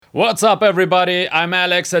What's up, everybody? I'm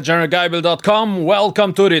Alex at GeneralGuible.com.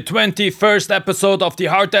 Welcome to the 21st episode of the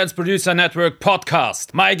Hard Dance Producer Network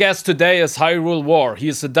podcast. My guest today is Hyrule War.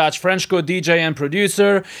 He's a Dutch French-go DJ and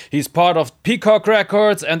producer. He's part of Peacock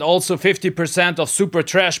Records and also 50% of Super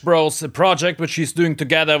Trash Bros, a project which he's doing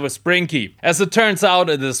together with Sprinky. As it turns out,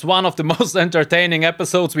 it is one of the most entertaining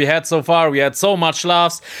episodes we had so far. We had so much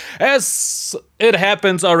laughs. As it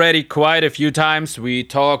happens already quite a few times, we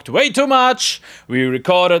talked way too much. We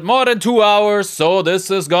recorded more than 2 hours, so this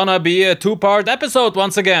is gonna be a 2-part episode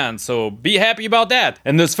once again, so be happy about that.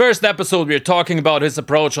 In this first episode, we're talking about his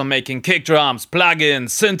approach on making kick drums, plugins,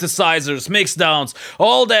 synthesizers, mixdowns,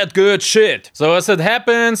 all that good shit. So as it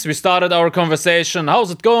happens, we started our conversation, how's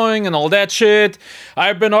it going and all that shit.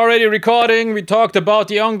 I've been already recording, we talked about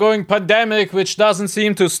the ongoing pandemic, which doesn't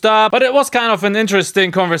seem to stop, but it was kind of an interesting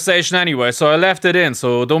conversation anyway, so I left it in,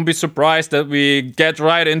 so don't be surprised that we get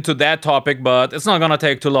right into that topic, but it's not gonna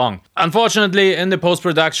take too long. Unfortunately, in the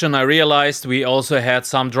post-production, I realized we also had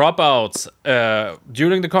some dropouts.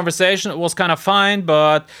 During the conversation, it was kind of fine,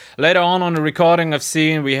 but later on the recording, I've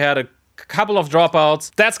seen we had a couple of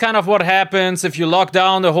dropouts. That's kind of what happens if you lock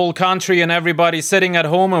down the whole country and everybody's sitting at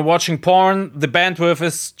home and watching porn. The bandwidth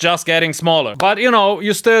is just getting smaller. But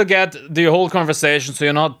you still get the whole conversation, so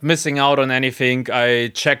you're not missing out on anything.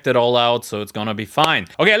 I checked it all out, so it's gonna be fine.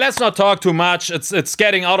 Okay, let's not talk too much. It's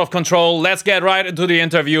getting out of control. Let's get right into the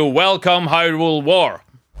interview. Welcome, Hyrule War.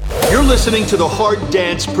 You're listening to the Hard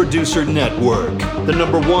Dance Producer Network, the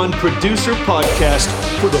 #1 producer podcast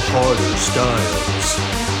for the harder styles.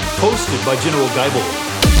 Hosted by General Guible.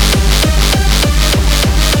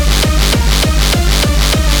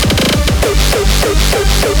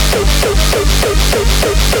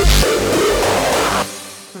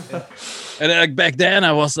 And like back then,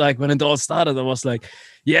 I was like, when it all started, I was like,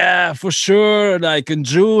 yeah, for sure. Like in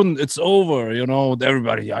June, it's over.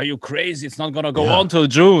 Everybody, are you crazy? It's not gonna go on till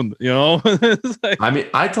June. It's like, I mean,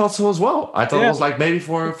 I thought so as well. I thought it was like maybe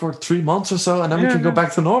for 3 months or so, and then we can go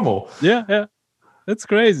back to normal. Yeah. It's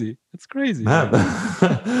crazy. Man.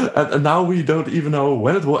 and now we don't even know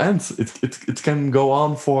when it will end. It can go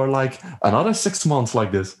on for like another 6 months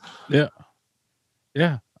like this. Yeah.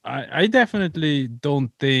 I definitely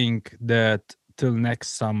don't think that till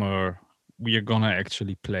next summer we are gonna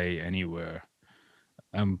actually play anywhere.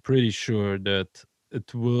 I'm pretty sure that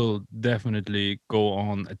it will definitely go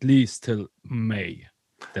on at least till May.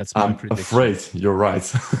 That's my prediction. I'm afraid you're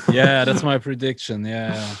right. Yeah, that's my prediction.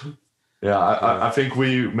 Yeah. Yeah, I think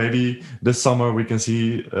we maybe this summer we can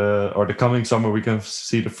see, or the coming summer we can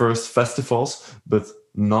see the first festivals, but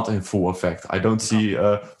not in full effect. I don't see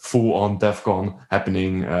full-on DEFCON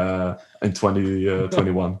happening in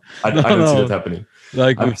 2021. I don't see that happening.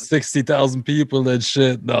 Like with 60,000 people and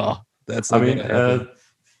shit. No, that's not gonna happen.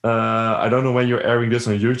 I don't know when you're airing this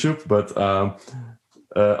on YouTube, but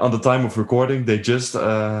on the time of recording, they just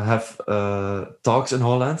have talks in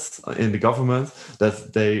Holland, in the government,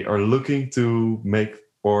 that they are looking to make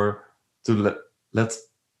or to let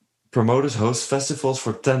promoters host festivals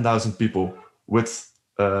for 10,000 people with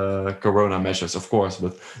corona measures, of course.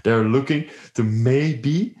 But they're looking to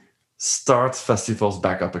maybe start festivals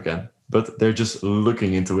back up again. But they're just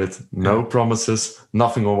looking into it. No promises,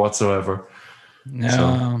 nothing or whatsoever. Yeah.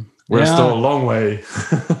 So we're still a long way.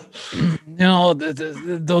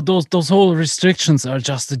 Those whole restrictions are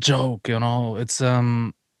just a joke. It's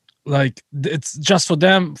like it's just for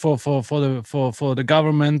them for the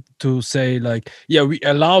government to say like, yeah, we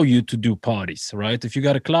allow you to do parties, right? If you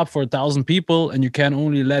got a club for 1,000 people and you can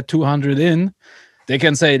only let 200 in, they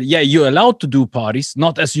can say, yeah, you're allowed to do parties,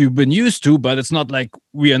 not as you've been used to, but it's not like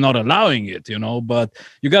we are not allowing it, But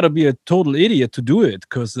you got to be a total idiot to do it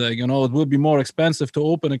because, it will be more expensive to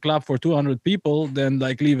open a club for 200 people than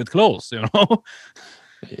like leave it closed,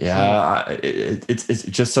 Yeah, it's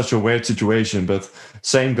just such a weird situation. But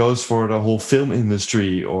same goes for the whole film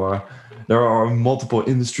industry, or there are multiple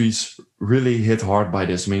industries really hit hard by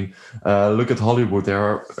this. I mean, look at Hollywood.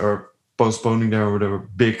 There are postponing their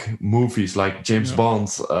big movies like James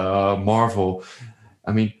Bond, Marvel.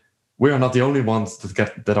 I mean, we are not the only ones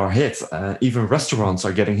that are hit. Even restaurants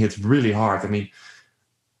are getting hit really hard. I mean,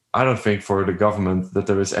 I don't think for the government that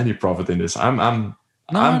there is any profit in this. I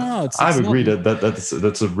agree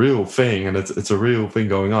that's a real thing, and it's a real thing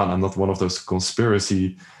going on. I'm not one of those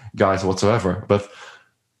conspiracy guys whatsoever, but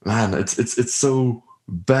man, it's so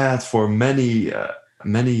bad for many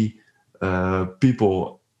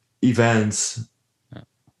people. Events,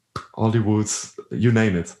 Hollywood, you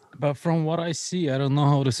name it. But from what I see, I don't know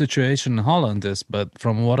how the situation in Holland is, but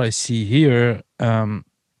from what I see here,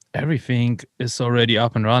 everything is already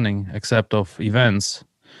up and running except of events.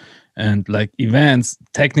 And like events,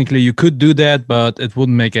 technically you could do that, but it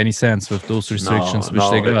wouldn't make any sense with those restrictions which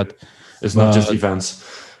they got. It's not just events.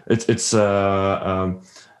 It's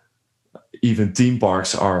even theme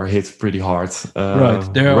parks are hit pretty hard. Right,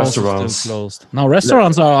 they're also still closed. Now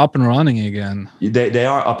restaurants are up and running again. They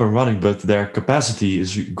are up and running, but their capacity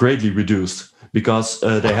is greatly reduced because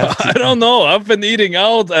they have. I don't know. I've been eating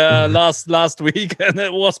out last week, and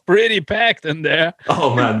it was pretty packed in there.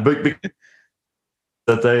 Oh man,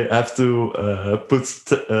 that they have to put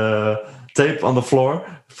tape on the floor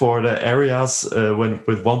for the areas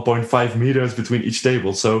with 1.5 meters between each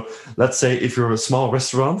table. So let's say if you're a small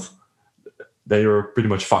restaurant, then you're pretty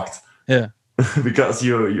much fucked. Yeah, because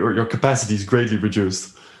your capacity is greatly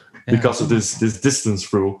reduced because of this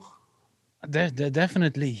distance rule. They're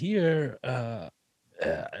definitely here.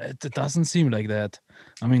 It doesn't seem like that.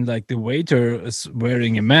 I mean, like the waiter is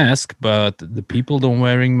wearing a mask, but the people don't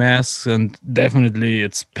wearing masks, and definitely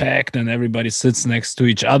it's packed, and everybody sits next to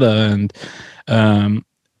each other, and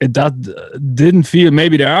it didn't feel.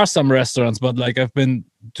 Maybe there are some restaurants, but like I've been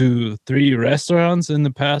to 3 restaurants in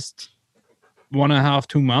the past 1.5,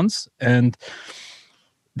 2 months, and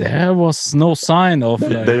there was no sign of.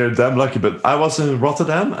 They are damn lucky, but I was in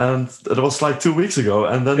Rotterdam, and it was like 2 weeks ago,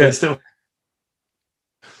 and then they still.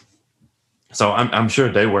 So I'm sure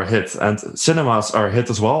they were hit, and cinemas are hit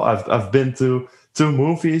as well. I've been to 2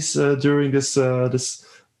 movies during this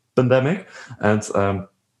pandemic, and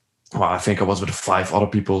I think I was with 5 other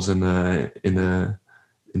people in the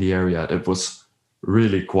area. It was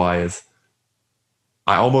really quiet.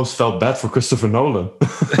 I almost felt bad for Christopher Nolan.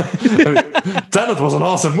 Tenet was an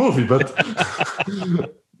awesome movie, but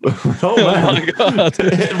oh my god,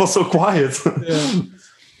 it was so quiet.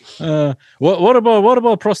 Yeah. What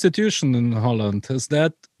about prostitution in Holland? Is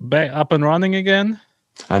that back up and running again?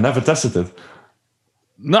 I never tested it.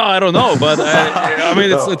 No, I don't know, but I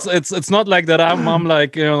mean, it's not like that. I'm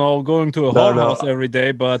like going to a whorehouse every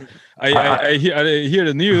day, but I hear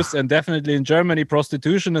the news, and definitely in Germany,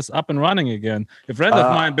 prostitution is up and running again. A friend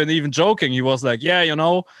of mine been even joking. He was like,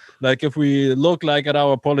 like if we look like at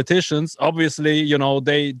our politicians, obviously,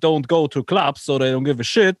 they don't go to clubs, so they don't give a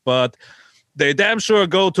shit, but they damn sure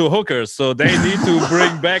go to hookers, so they need to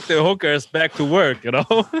bring back the hookers back to work,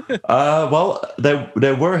 Well,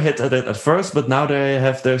 they were hit at it at first, but now they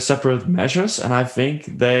have their separate measures, and I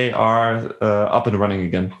think they are up and running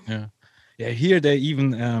again. Yeah. Here they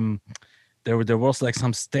even there was like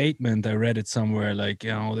some statement, I read it somewhere, like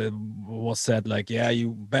it was said like,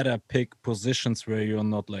 you better pick positions where you're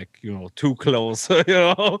not like too close.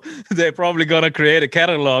 They're probably gonna create a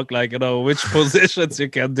catalog like which positions you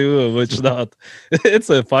can do and which not. It's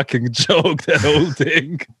a fucking joke, that whole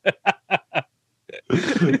thing.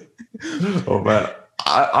 Oh man,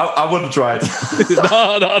 I wouldn't try it.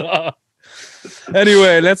 No.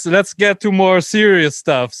 Anyway, let's get to more serious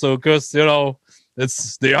stuff. So because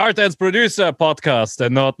it's the Art Dance Producer podcast,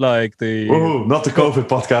 and not like the not the COVID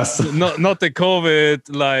podcast. not the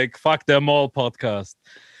COVID like fuck them all podcast.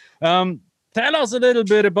 Tell us a little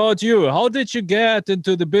bit about you. How did you get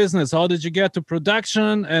into the business? How did you get to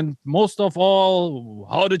production? And most of all,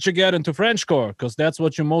 how did you get into Frenchcore? Because that's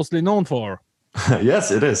what you're mostly known for.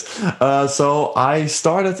 Yes, it is. So I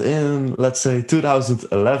started in, let's say,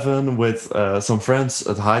 2011 with some friends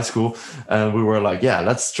at high school, and we were like,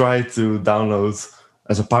 let's try to download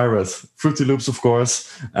as a pirate Fruity Loops, of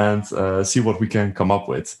course, and see what we can come up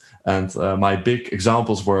with. And my big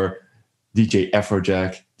examples were DJ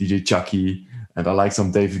Afrojack, DJ Chucky, and I like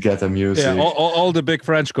some David Guetta music. Yeah, all the big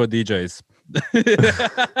Frenchcore DJs.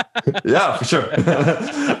 Yeah, for sure.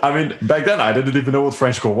 I mean, back then I didn't even know what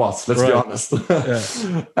Frenchcore was, let's be honest.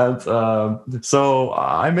 And so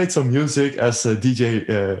I made some music as a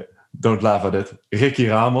DJ, don't laugh at it, Ricky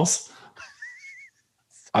Ramos.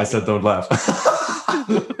 I said don't laugh.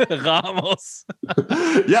 Ramos.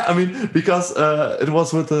 Yeah, I mean, because it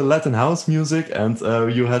was with the Latin house music, and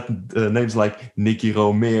you had names like Nicky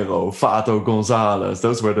Romero, Fato Gonzalez.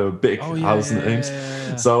 Those were the big house names.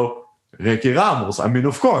 Yeah. So Ricky Ramos, I mean,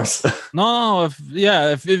 of course. No,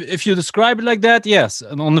 if you describe it like that, yes.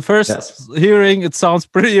 And on the first hearing, it sounds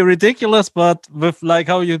pretty ridiculous, but with like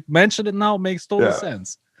how you mentioned it now, it makes total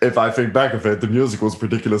sense. If I think back of it, the music was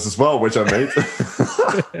ridiculous as well, which I made.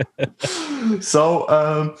 So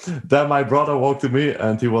then my brother walked to me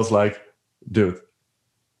and he was like, dude,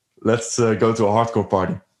 let's go to a hardcore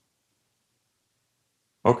party.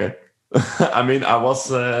 Okay. I mean, I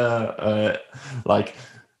was like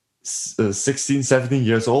 16, 17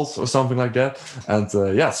 years old or something like that. And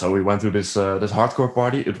so we went to this hardcore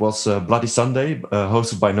party. It was Bloody Sunday,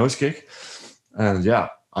 hosted by Noisekick. And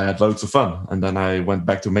I had loads of fun. And then I went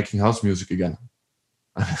back to making house music again.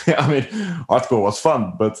 I mean, hardcore was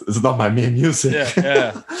fun, but it's not my main music.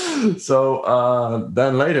 Yeah. So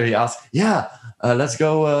then later he asked, let's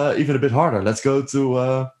go even a bit harder. Let's go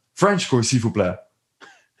to Frenchcore, s'il vous plaît.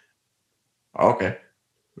 Okay,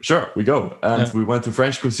 sure, we go. And we went to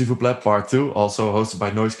Frenchcore, s'il vous plaît, part 2, also hosted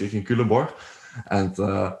by Noise Kick in Culemborg. And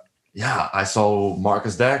I saw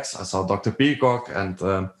Marcus Dex, I saw Dr. Peacock,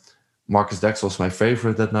 and Marcus Dex was my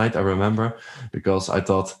favorite that night, I remember, because I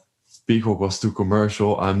thought Peacock was too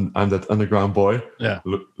commercial. I'm that underground boy. Yeah.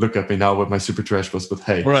 Look at me now with my super trash bus, but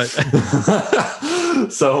hey. Right.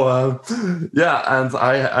 So and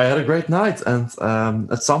I had a great night. And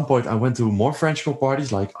at some point I went to more Frenchcore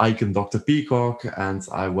parties like Ike and Dr. Peacock, and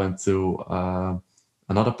I went to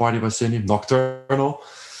another party by Cindy, Nocturnal.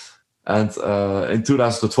 And in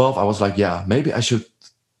 2012 I was like, maybe I should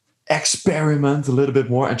experiment a little bit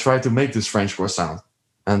more and try to make this Frenchcore sound.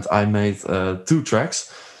 And I made 2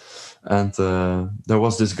 tracks. And there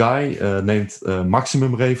was this guy named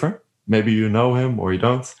Maximum Raver. Maybe you know him or you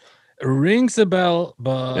don't. Rings a bell,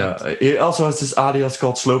 but... Yeah, he also has this alias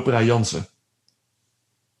called Sloperij Jansen.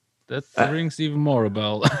 That rings even more a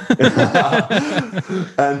bell.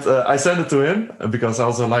 And I sent it to him because I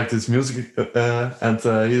also liked his music. And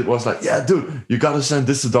he was like, dude, you got to send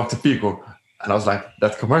this to Dr. Peacock. And I was like,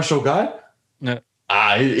 that commercial guy? Yeah.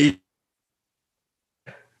 I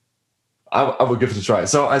will give it a try.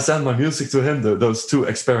 So I sent my music to him, those 2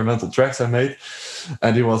 experimental tracks I made.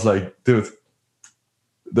 And he was like, dude,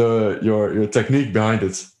 your technique behind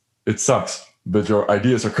it sucks. But your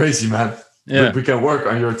ideas are crazy, man. Yeah. We can work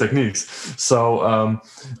on your techniques. So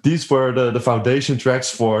these were the foundation tracks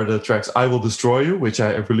for the tracks I Will Destroy You, which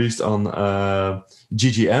I released on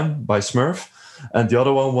GGM by Smurf. And the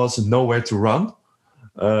other one was Nowhere to Run,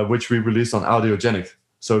 which we released on Audiogenic.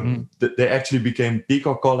 So they actually became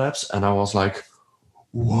Peacock collabs, and I was like,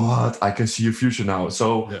 what? I can see a future now.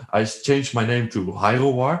 So I changed my name to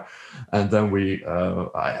Hyrule War, and then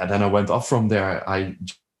I went off from there. I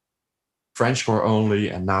Frenchcore only,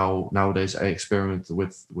 and nowadays I experiment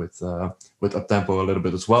with uptempo a little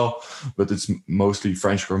bit as well, but it's mostly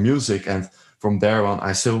Frenchcore music. And from there on,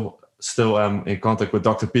 I still am in contact with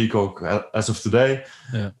Dr. Peacock as of today.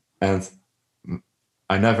 Yeah. And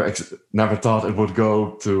I never thought it would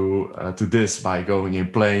go to this by going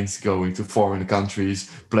in planes, going to foreign countries,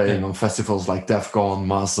 playing on festivals like DEF CON,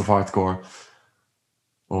 Masters of Hardcore.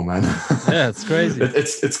 Oh man, yeah, it's crazy.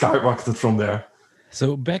 It's skyrocketed from there.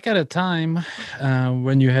 So back at a time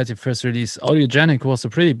when you had your first release, Audiogenic was a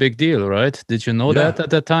pretty big deal, right? Did you know that at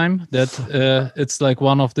that time? That it's like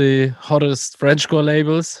one of the hottest Frenchcore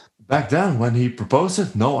labels? Back then, when he proposed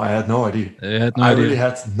it, no, I had no idea. I really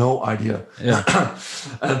had no idea. Yeah.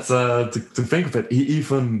 And to think of it, he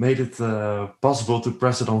even made it possible to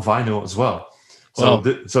press it on vinyl as well. So,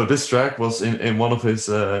 so this track was in one of his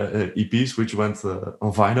EPs, which went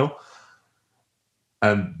on vinyl.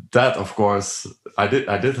 And that, of course, I did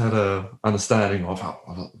have an understanding of how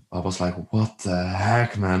I was like, what the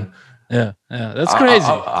heck, man? Yeah, that's crazy.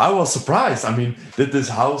 I was surprised. I mean, did this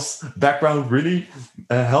house background really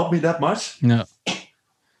help me that much? Yeah.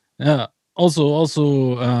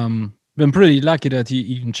 Also, been pretty lucky that he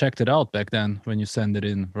even checked it out back then when you sent it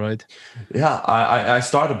in, right? Yeah, I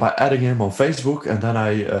started by adding him on Facebook, and then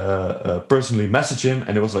I personally messaged him,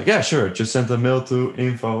 and it was like, yeah, sure, just send a mail to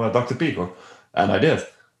info@Dr. Peacock, and I did.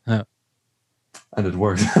 Yeah. And it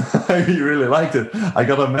worked. He really liked it. I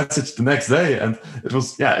got a message the next day, and it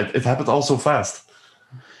was it happened all so fast.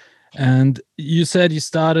 And you said you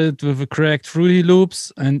started with a cracked Fruity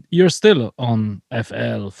Loops, and you're still on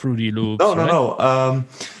FL Fruity Loops. No.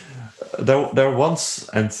 There once,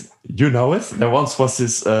 and you know it, there once was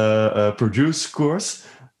this produce course,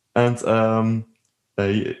 and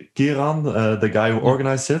Kiran, the guy who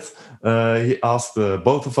organized it, he asked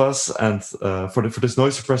both of us and for this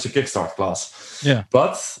noise suppressor kickstart class. Yeah.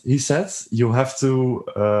 But he said you have to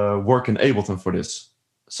work in Ableton for this.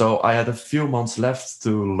 So I had a few months left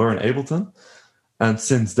to learn Ableton, and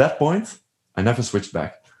since that point, I never switched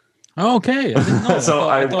back. Okay, I didn't know. So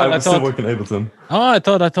I was still working Ableton. Oh, I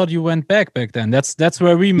thought you went back then. That's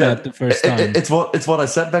where we met the first time. It's what I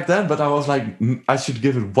said back then, but I was like, I should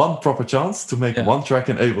give it one proper chance to make one track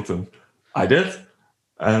in Ableton. I did,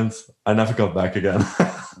 and I never got back again.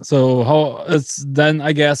 So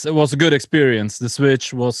I guess it was a good experience. The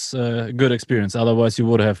switch was a good experience. Otherwise, you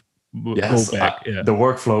would have go back. The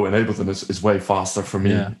workflow in Ableton is way faster for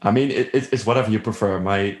me. Yeah. I mean, it's whatever you prefer.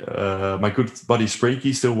 My good buddy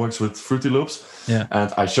Spreaky still works with Fruity Loops. Yeah.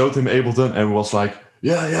 And I showed him Ableton and was like,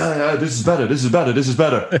 yeah, this is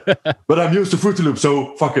better. But I'm used to Fruity Loops,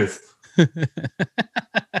 so fuck it.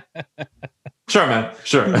 Sure, man.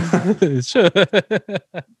 Sure. Sure.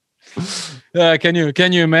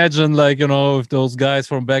 Can you imagine, like, if those guys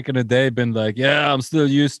from back in the day been like, yeah, I'm still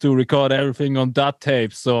used to record everything on dot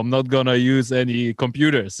tape, so I'm not gonna use any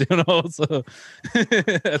computers, So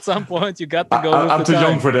at some point you got to go. I'm too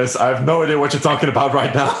young for this. I have no idea what you're talking about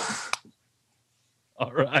right now.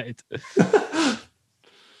 All right.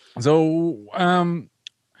 So,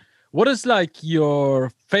 what is like your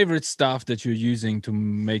favorite stuff that you're using to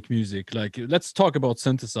make music? Like, let's talk about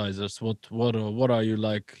synthesizers. What are you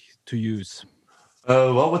like to use?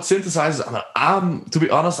 Well, with synthesizers, to be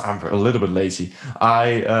honest, I'm a little bit lazy.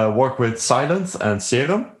 I work with Silent and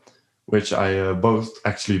Serum, which I both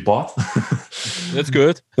actually bought. That's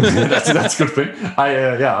good. that's a good thing. I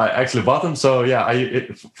actually bought them. So yeah,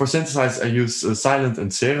 for synthesizers I use Silent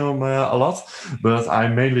and Serum a lot, but I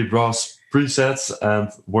mainly browse presets and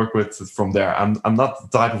work with from there. I'm not the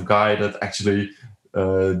type of guy that actually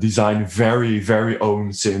design very very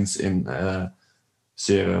own synths in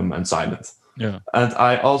Serum and Silent. Yeah, and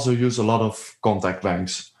I also use a lot of contact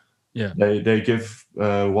banks. Yeah, they give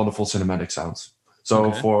wonderful cinematic sounds.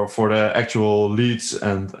 So for the actual leads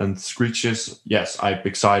and screeches, yes, I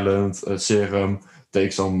pick Silent, Serum,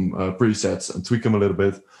 take some presets and tweak them a little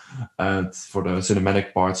bit. And for the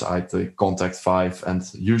cinematic parts, I take Contact 5 and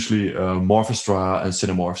usually Morphestra and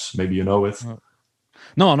Cinemorphs. Maybe you know it.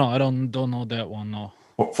 No, I don't know that one. No.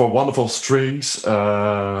 For wonderful strings,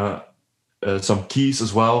 some keys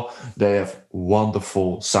as well. They have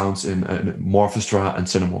wonderful sounds in Morphestra and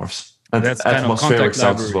Cinemorphs, and that's atmospheric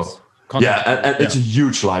sounds as well. And it's a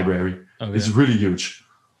huge library. Okay. It's really huge.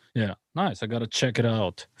 Yeah, nice. I gotta check it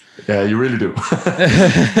out. Yeah, you really do.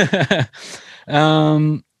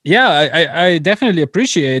 I definitely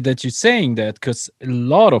appreciate that you're saying that, because a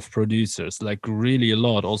lot of producers, like really a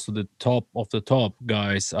lot, also the top of the top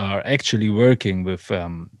guys, are actually working with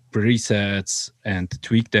presets and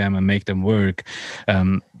tweak them and make them work.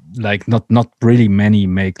 Like not really many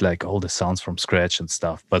make like all the sounds from scratch and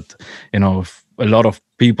stuff, but a lot of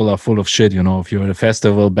people are full of shit. If you're at a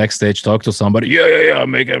festival backstage, talk to somebody, I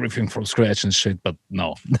make everything from scratch and shit, but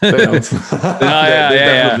no, they don't. They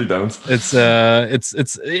definitely don't. It's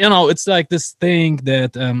like this thing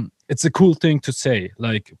that it's a cool thing to say,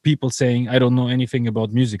 like people saying, I don't know anything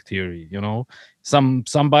about music theory.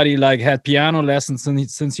 Somebody like had piano lessons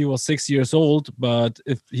since he was 6 years old, but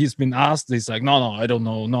if he's been asked, he's like, no, I don't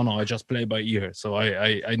know. No, I just play by ear. So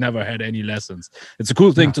I never had any lessons. It's a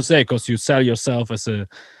cool thing to say, because you sell yourself as a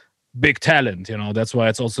big talent. That's why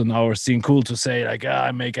it's also in our scene cool to say like,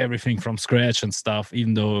 I make everything from scratch and stuff,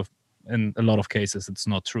 even though in a lot of cases it's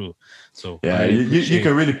not true. So yeah, you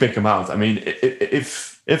can really pick them out. I mean,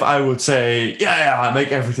 if I would say, I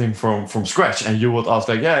make everything from scratch, and you would ask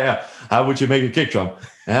like, how would you make a kick drum?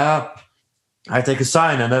 Yeah, I take a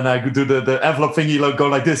sign and then I do the envelope thingy, go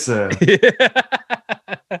like this.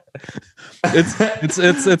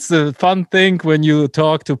 It's a fun thing when you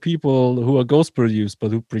talk to people who are ghost produced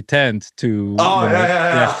but who pretend to.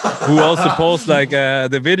 Who also post like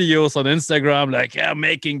the videos on Instagram, like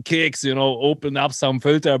making kicks, open up some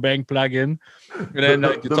filter bank plugin, and then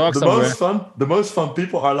you talk somewhere. The most fun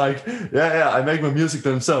people are like, I make my music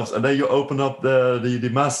themselves, and then you open up the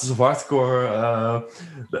Masters of Hardcore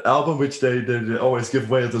the album, which they always give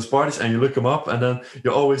away at those parties, and you look them up, and then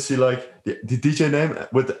you always see like the DJ name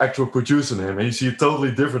with the actual producer name, and you see a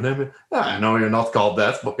totally different name. I know you're not called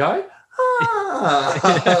that, but guy.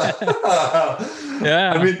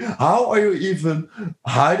 Yeah. I mean, how are you even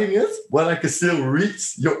hiding it when I can still read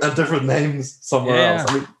your different names somewhere else?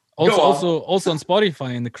 I mean, also on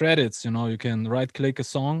Spotify in the credits, you can right click a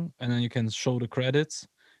song and then you can show the credits.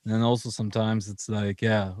 And then also sometimes it's like,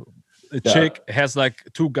 a chick has like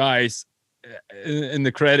two guys in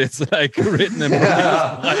the credits, like written and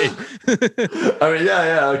produced by.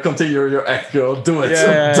 I mean, continue your act, girl. Do it.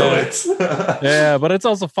 Do it. Yeah, but it's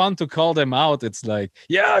also fun to call them out. It's like,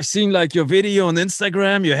 I've seen like your video on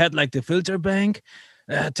Instagram. You had like the filter bank.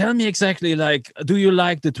 Tell me exactly, like, do you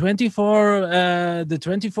like the 24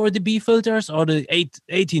 dB filters or the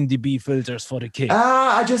 18 dB filters for the kick?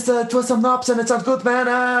 I just twist some knobs and it sounds good, man.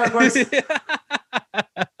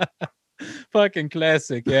 Fucking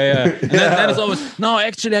classic. And then it's always, no,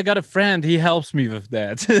 actually I got a friend, he helps me with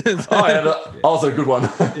that. Also a good one.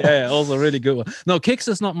 Also a really good one. No, kicks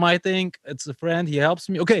is not my thing, it's a friend, he helps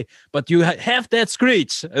me. Okay, but you have that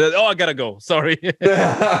screech. I gotta go, sorry.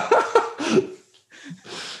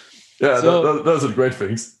 Those are great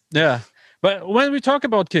things. Yeah, but when we talk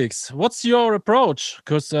about kicks, what's your approach?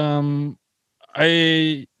 Because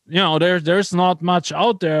there's not much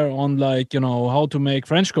out there on like how to make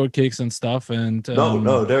French chord kicks and stuff. And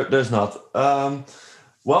no, there's not.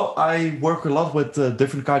 Well, I work a lot with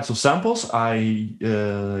different kinds of samples. I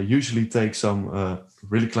usually take some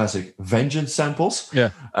really classic Vengeance samples, Yeah.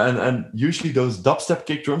 and usually those dubstep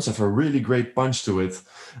kick drums have a really great punch to it,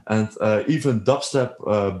 and even dubstep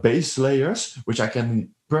bass layers, which I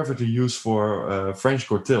can perfectly use for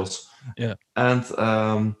Frenchcore tills. Yeah. And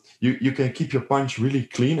you can keep your punch really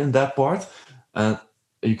clean in that part, and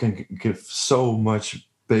you can give so much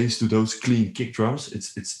bass to those clean kick drums.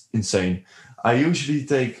 It's insane. I usually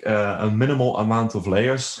take a minimal amount of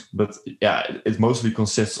layers, but yeah, it mostly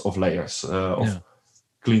consists of layers of Yeah.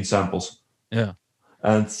 clean samples. Yeah.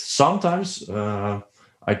 And sometimes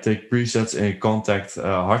I take presets in Contact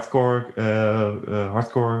hardcore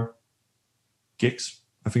kicks.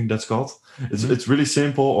 I think that's called. It's really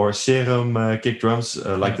simple. Or Serum kick drums,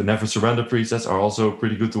 like the Never Surrender presets, are also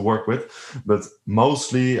pretty good to work with. But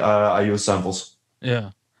mostly I use samples.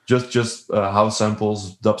 Yeah. Just house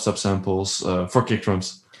samples, dubstep samples for kick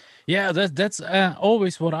drums. Yeah, that's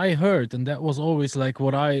always what I heard, and that was always like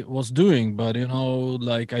what I was doing. But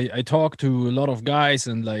like I talk to a lot of guys,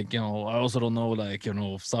 and like I also don't know, like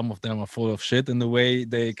if some of them are full of shit in the way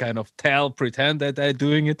they kind of pretend that they're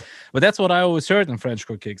doing it. But that's what I always heard in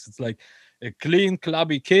Frenchcore kicks. It's like a clean,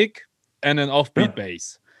 clubby kick and an offbeat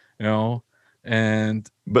bass, and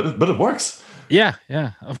but it works. Yeah,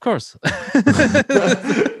 of course.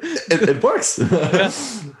 it works. Yeah.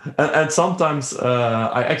 And sometimes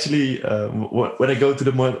I actually, when I go to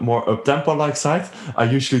the more up-tempo like side, I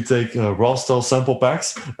usually take raw style sample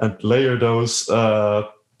packs and layer those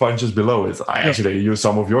punches below it. I actually use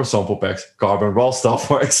some of your sample packs, Carbon Raw style,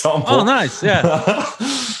 for example. Oh, nice. Yeah.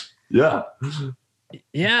 Yeah.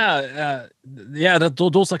 Yeah,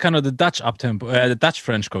 those are kind of the Dutch up-tempo, the Dutch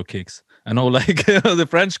Frenchcore kicks. I know, like the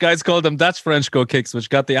French guys call them Dutch Frenchcore kicks, which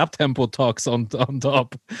got the up-tempo talks on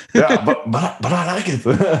top. Yeah, but I like it.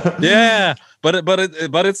 Yeah,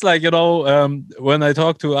 but it's like when I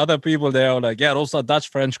talk to other people, they are like, yeah, those are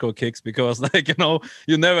Dutch Frenchcore kicks, because like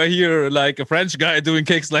you never hear like a French guy doing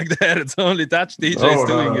kicks like that. It's only Dutch DJs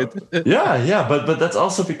doing it. Yeah, but that's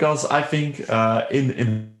also because I think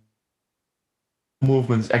in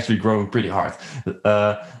movement is actually growing pretty hard.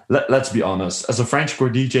 Let's be honest. As a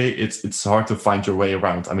Frenchcore DJ, it's hard to find your way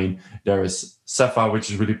around. I mean, there is Cephas,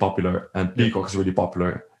 which is really popular, and Peacock is really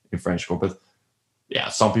popular in Frenchcore. But yeah,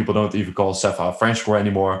 some people don't even call Cephas Frenchcore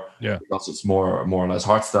anymore, because it's more or less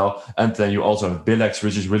hardstyle. And then you also have Billex,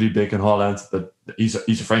 which is really big in Holland. But he's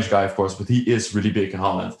a French guy, of course, but he is really big in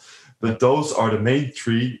Holland. But those are the main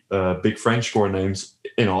three big Frenchcore names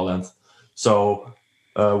in Holland. So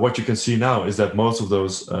what you can see now is that most of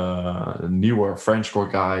those newer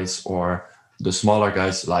Frenchcore guys, or the smaller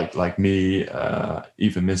guys like me,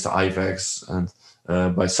 even Mr. Ivex, and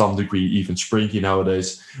by some degree even Sprinky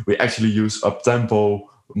nowadays, we actually use up-tempo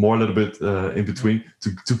more a little bit in between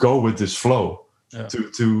to go with this flow,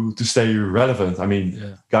 to stay relevant. I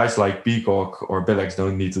mean, guys like Peacock or Billex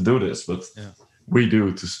don't need to do this, but we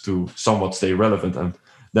do to somewhat stay relevant. And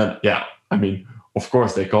then, I mean, of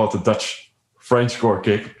course, they call it the Dutch Frenchcore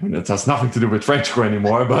kick. I mean, it has nothing to do with Frenchcore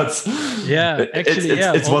anymore, but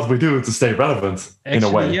it's what we do to stay relevant in a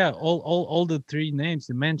way. Yeah, all the three names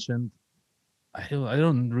you mentioned, I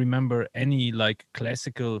don't remember any like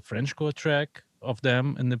classical Frenchcore track of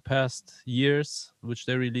them in the past years which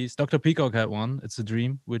they released. Dr. Peacock had one, It's a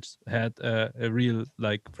Dream, which had a real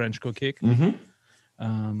like Frenchcore kick.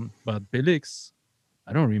 But Billix,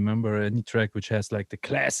 I don't remember any track which has like the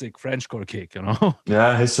classic Frenchcore kick,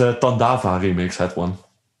 Yeah, his Tandava remix had one.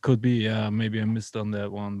 Could be, maybe I missed on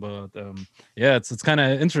that one, but it's kind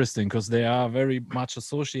of interesting because they are very much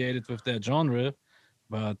associated with their genre,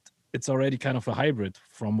 but it's already kind of a hybrid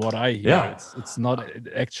from what I hear. Yeah. It's not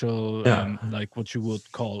actual like what you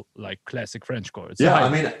would call like classic Frenchcore. I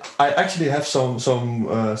mean, I actually have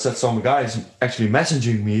some guys actually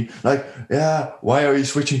messaging me like, why are you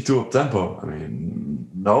switching to up tempo? I mean,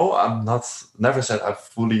 no, I'm not. Never said I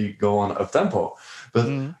fully go on up tempo, but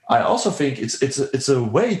I also think it's a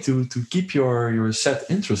way to keep your set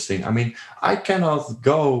interesting. I mean, I cannot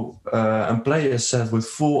go and play a set with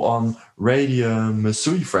full on radium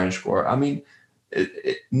Masui Frenchcore. I mean,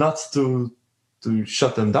 not to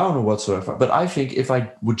shut them down or whatsoever, but I think if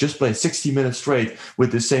I would just play 60 minutes straight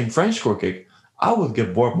with the same Frenchcore kick, I would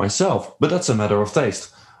get bored myself. But that's a matter of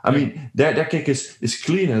taste. I mean, their kick is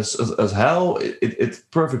clean as hell. It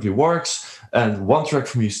perfectly works, and one track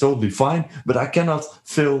for me is totally fine. But I cannot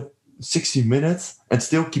fill 60 minutes and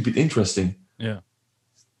still keep it interesting. Yeah.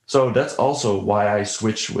 So that's also why I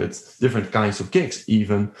switch with different kinds of kicks,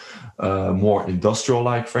 even more industrial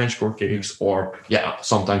like Frenchcore kicks, or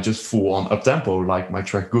sometimes just full on up tempo like my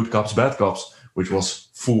track Good Cops Bad Cops, which was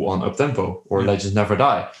full on up tempo, or Legends Never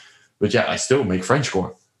Die. But yeah, I still make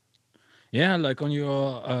Frenchcore. Yeah, like on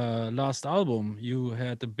your last album, you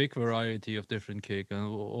had a big variety of different kick, and it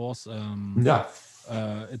was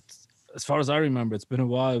it's, as far as I remember, it's been a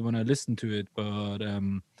while when I listened to it, but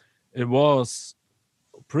it was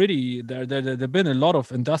pretty. There've been a lot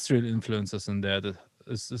of industrial influences in there.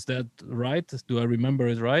 Is that right? Do I remember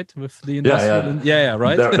it right with the industrial? Yeah,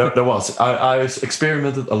 right. There was. I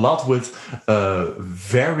experimented a lot with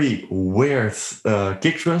very weird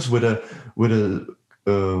kick drums with a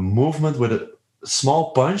movement with a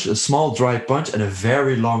small punch, a small dry punch, and a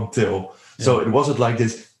very long tail. So it wasn't like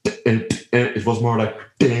this. It was more like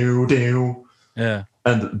dew dew. Yeah.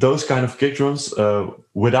 And those kind of kick drums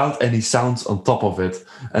without any sounds on top of it,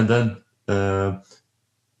 and then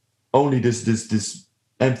only this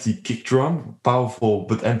empty kick drum, powerful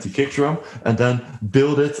but empty kick drum, and then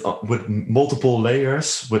build it with multiple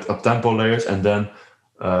layers, with up-tempo layers, and then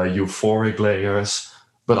euphoric layers.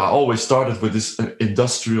 But I always started with this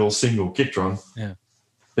industrial single kick drum. Yeah,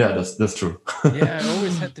 that's true. Yeah, I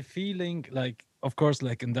always had the feeling, like, of course,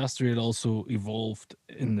 like industrial also evolved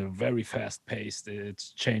in a very fast pace.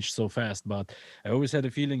 It's changed so fast, but I always had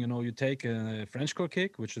a feeling, you take a Frenchcore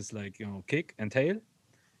kick, which is like, kick and tail.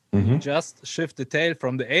 You just shift the tail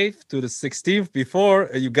from the 8th to the 16th before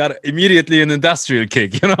you got immediately an industrial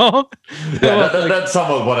kick, Yeah, that's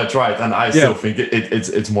somewhat what I tried, and I still think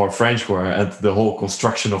it's more Frenchcore, and the whole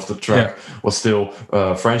construction of the track was still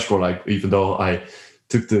Frenchcore. Like, even though I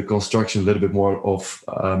took the construction a little bit more of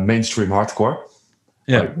mainstream hardcore,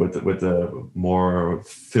 like with the more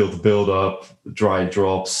filled build up, dry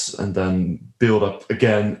drops, and then build up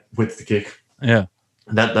again with the kick. Yeah,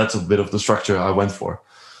 that's a bit of the structure I went for.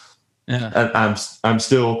 Yeah, and I'm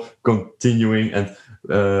still continuing and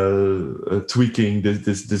tweaking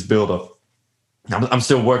this build up. I'm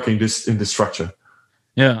still working in this structure.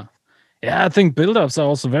 Yeah, I think build ups are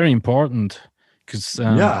also very important because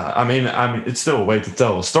I mean it's still a way to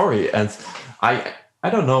tell a story, and I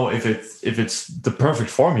don't know if it's the perfect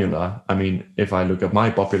formula. I mean, if I look at my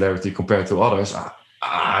popularity compared to others,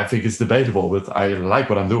 I think it's debatable, but I like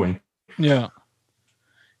what I'm doing.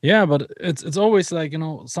 Yeah, but it's always like,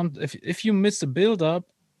 if you miss a build up,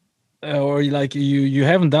 or like you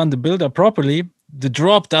haven't done the build up properly, the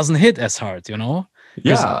drop doesn't hit as hard,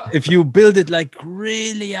 Yeah. If you build it like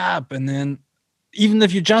really up, and then even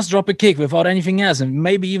if you just drop a kick without anything else, and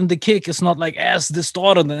maybe even the kick is not like as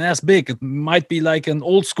distorted and as big, it might be like an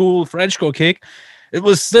old school Frenchcore kick, it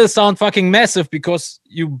will still sound fucking massive because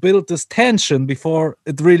you built this tension before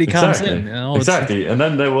it really comes in. Exactly. And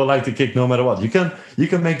then they will like the kick no matter what. You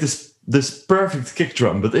can make this perfect kick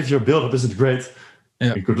drum, but if your build-up isn't great,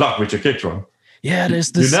 good luck with your kick drum. Yeah,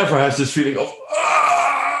 there's this. You never have this feeling of.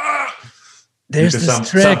 There's this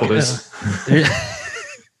track.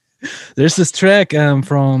 There's this track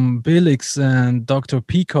from Billix and Dr.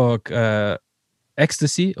 Peacock,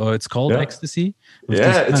 Ecstasy, or it's called Ecstasy.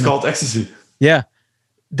 It's called Ecstasy. Yeah.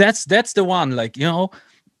 That's the one, like, I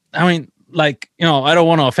mean, like, I don't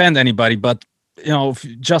want to offend anybody, but,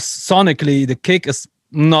 just sonically, the kick is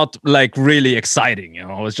not like really exciting,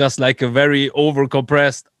 it's just like a very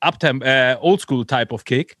overcompressed old school type of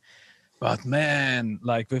kick. But man,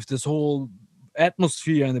 like with this whole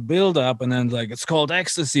atmosphere and the build up, and then like it's called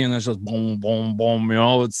Ecstasy, and it's just boom, boom, boom,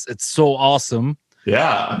 it's so awesome.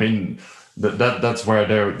 Yeah, I mean, that's where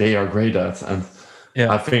they are great at. And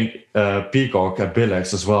I think Peacock and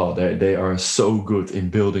Billix as well, they are so good in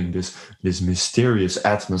building this mysterious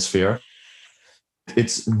atmosphere.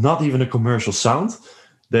 It's not even a commercial sound.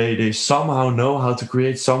 They somehow know how to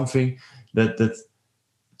create something that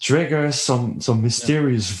triggers some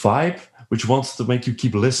mysterious vibe, which wants to make you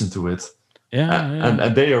keep listening to it.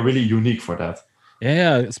 And they are really unique for that.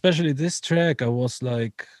 Yeah, especially this track, I was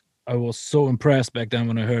so impressed back then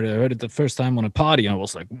when I heard it. I heard it the first time on a party, and I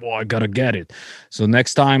was like, "Whoa, I gotta get it." So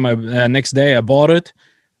next day I bought it,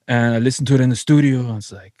 and I listened to it in the studio. And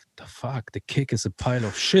it's like, the fuck, the kick is a pile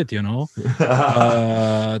of shit,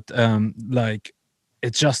 like,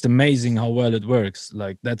 it's just amazing how well it works.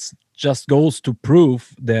 Like, that's just goes to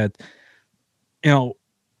prove that,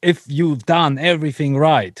 if you've done everything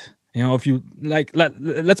right, if you like,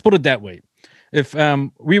 let's put it that way. If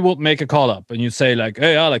we would make a call up and you say like,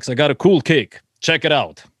 "Hey Alex, I got a cool kick, check it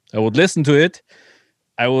out," I would listen to it.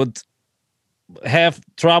 I would have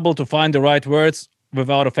trouble to find the right words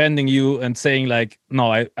without offending you and saying like,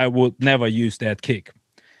 "No, I would never use that kick."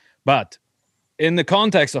 But in the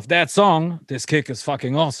context of that song, this kick is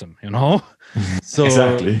fucking awesome, So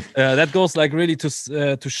exactly. That goes like really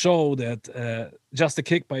to show that just a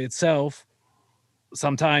kick by itself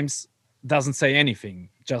sometimes doesn't say anything.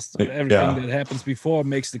 just Yeah. everything that happens before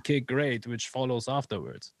makes the kick great, which follows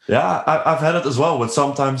afterwards. Yeah, I've had it as well. But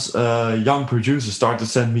sometimes young producers start to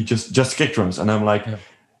send me just kick drums, and I'm like,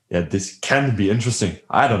 yeah, this can be interesting.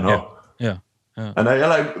 I don't know. Yeah. And I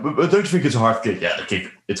like, but don't you think it's a hard kick? Yeah, the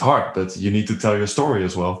kick, it's hard, but you need to tell your story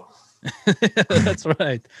as well. That's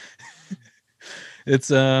right. It's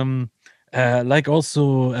like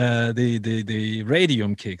also the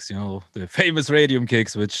radium kicks, the famous radium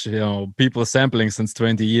kicks, which people are sampling since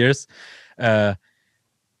 20 years.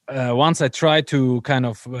 Once I tried to kind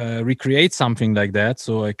of recreate something like that,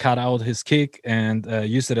 so I cut out his kick and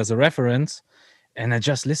used it as a reference, and I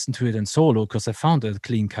just listened to it in solo because I found a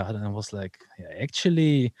clean cut, and I was like, yeah,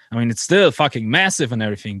 actually, I mean, it's still fucking massive and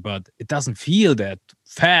everything, but it doesn't feel that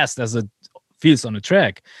fast as it feels on the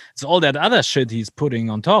track. It's all that other shit he's putting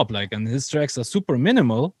on top, like, and his tracks are super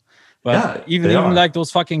minimal, but even like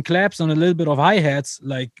those fucking claps and a little bit of hi-hats,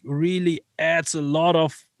 like, really adds a lot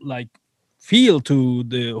of like feel to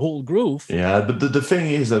the whole groove. Yeah, but the thing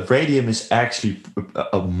is that Radium is actually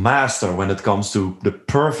a master when it comes to the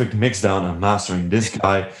perfect mixdown and mastering. This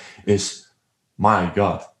guy is, my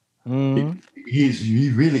God, he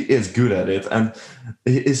really is good at it. And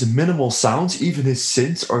his minimal sounds, even his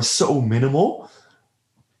synths are so minimal,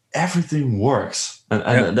 everything works.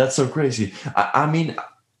 And that's so crazy. I mean,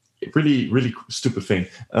 really, really stupid thing.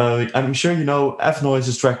 I'm sure you know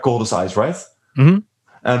F-Noise's track Cold as Ice, right? Mm-hmm.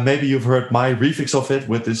 And maybe you've heard my remix of it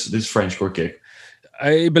with this Frenchcore kick.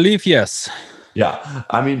 I believe yes. Yeah,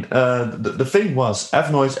 I mean, the thing was,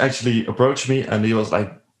 F-Noise actually approached me and he was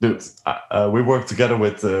like, dude, we work together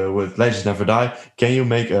with Legends Never Die. Can you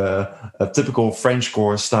make a typical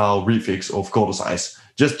Frenchcore style remix of Cold as Ice?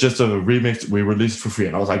 Just a remix, we released it for free.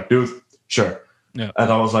 And I was like, dude, sure. Yeah.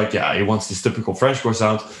 And I was like, yeah, he wants this typical Frenchcore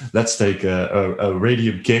sound. Let's take a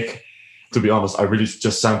radium kick. To be honest, I really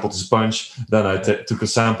just sampled his punch. Then I took a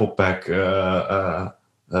sample pack tail,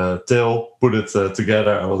 put it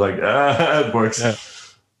together. I was like, it works. Yeah.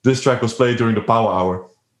 This track was played during the power hour.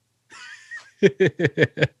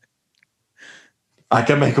 I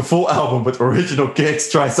can make a full album with original kicks,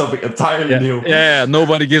 try something entirely new. Yeah,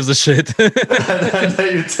 nobody gives a shit. And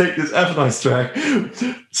then you take this F-Noise track,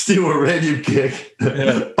 steal a radium kick,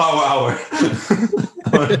 power hour.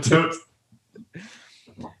 Dude.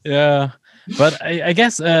 Yeah. But I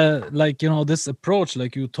guess, like, this approach,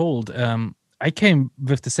 like you told, I came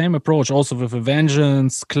with the same approach also with a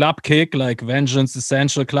Vengeance club kick, like Vengeance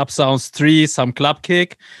Essential Club Sounds 3, some club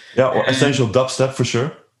kick. Yeah, or Essential Dubstep for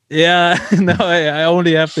sure. Yeah, no, I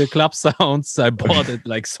only have the club sounds. I bought it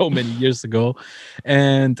like so many years ago.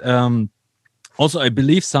 And also, I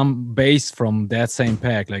believe some bass from that same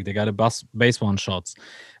pack, like they got a bass one shots,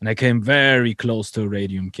 and I came very close to a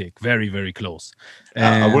radium kick, very, very close.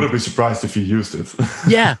 And I wouldn't be surprised if you used it.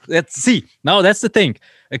 Yeah, that's the thing.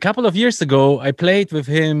 A couple of years ago, I played with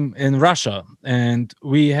him in Russia, and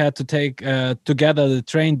we had to take together the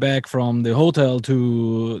train back from the hotel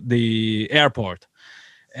to the airport.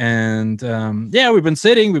 And we've been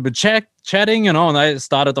chatting, and I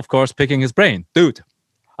started, of course, picking his brain. Dude,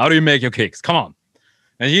 how do you make your kicks? Come on.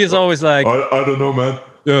 And he's always like, I don't know, man.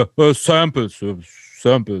 Yeah, samples, yes,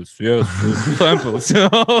 samples. So,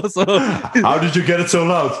 how did you get it so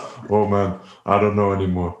loud? Oh man, I don't know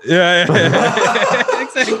anymore. Yeah.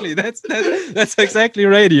 Exactly. That's exactly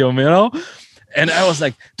radium, And I was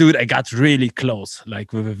like, dude, I got really close,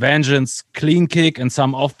 like with a Vengeance clean kick and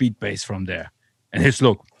some offbeat bass from there. And his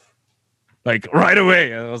look, like right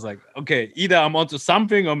away, I was like, okay, either I'm onto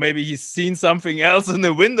something or maybe he's seen something else in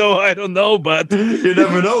the window. I don't know, but you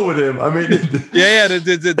never know with him. I mean,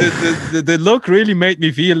 the look really made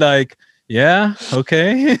me feel like, yeah,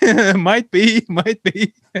 okay, might be.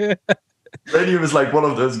 Radium is like one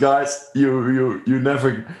of those guys you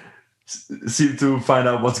never seem to find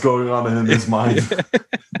out what's going on in his mind.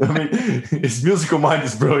 I mean, his musical mind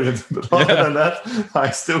is brilliant, but other than that, I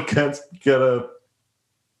still can't get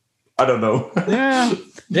I don't know.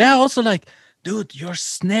 Yeah. Also, like, dude, your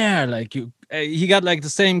snare, like he got like the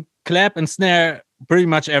same clap and snare pretty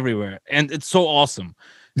much everywhere, and it's so awesome.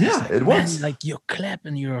 Yeah, like, it was. Like your clap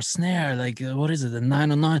and your snare, like what is it, a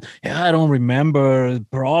 909? Yeah, I don't remember.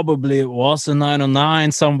 Probably it was a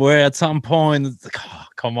 909 somewhere at some point. It's like, oh,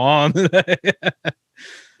 come on. But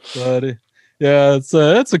yeah, it's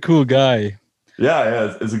a cool guy.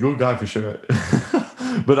 Yeah, it's a good guy for sure.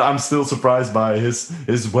 But I'm still surprised by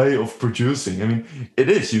his way of producing. I mean, it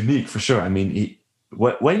is unique for sure. I mean,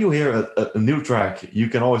 when you hear a new track, you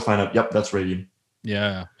can always find out, yep, that's Radium.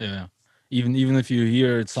 Yeah. Even if you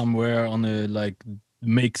hear it somewhere on a like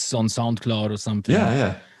mix on SoundCloud or something.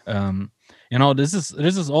 Yeah. This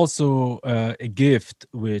is also a gift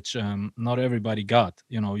which not everybody got.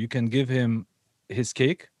 You can give him his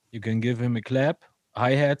kick, you can give him a clap,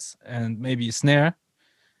 hi-hats, and maybe a snare,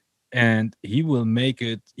 and he will make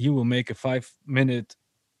a 5-minute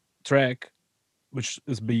track which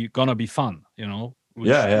is gonna be fun, which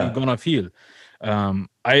you're gonna feel.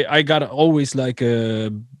 I got always like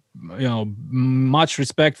a much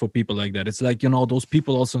respect for people like that. It's like those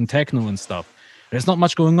people also in techno and stuff. There's not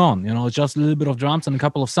much going on, just a little bit of drums and a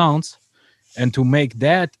couple of sounds, and to make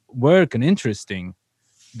that work and interesting,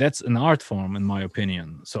 that's an art form in my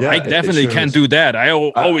opinion. So I definitely can't do that. I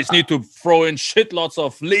always need to throw in shitlots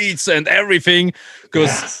of leads and everything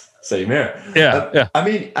because same here. Yeah. I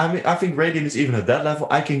mean, I think Radium is even at that level.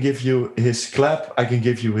 I can give you his clap, I can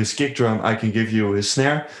give you his kick drum, I can give you his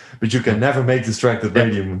snare, but you can never make this track that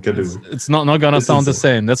Radium can do. It's not gonna sound the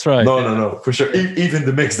same. That's right. No, for sure. Even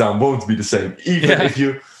the mix down won't be the same. Even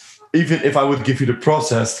if I would give you the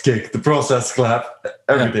processed kick, the processed clap,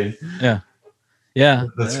 everything. Yeah.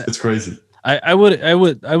 It's crazy. I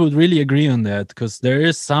would really agree on that, because there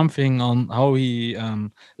is something on how he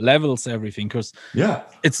levels everything, because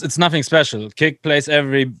it's nothing special. Kick plays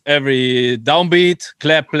every downbeat,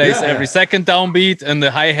 clap plays every second downbeat, and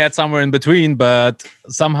the hi-hat somewhere in between, but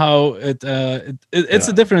somehow it's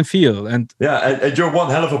a different feel. And and you're one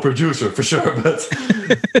hell of a producer for sure, but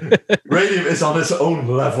Radium is on his own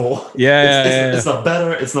level. It's not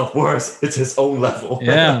better, it's not worse, it's his own level.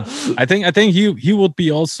 I think he would be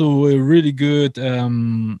also a really good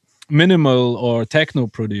minimal or techno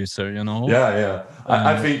producer,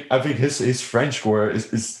 I think his French score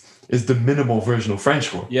is the minimal version of French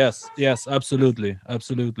score. Yes, absolutely.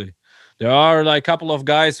 There are like a couple of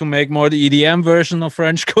guys who make more the EDM version of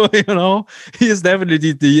Frenchcore, He is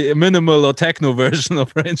definitely the minimal or techno version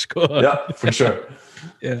of Frenchcore. Yeah, for sure.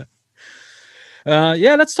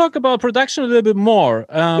 Let's talk about production a little bit more.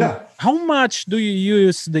 How much do you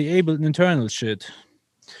use the Ableton internal shit?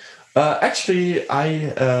 Actually,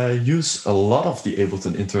 I use a lot of the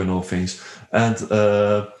Ableton internal things, and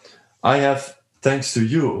I have, thanks to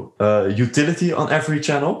you, utility on every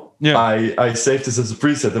channel. I save this as a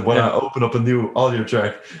preset, and when I open up a new audio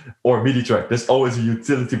track or MIDI track, there's always a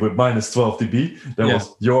utility with -12 dB. That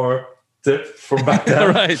was your tip from back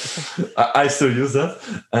then. Right. I still use that,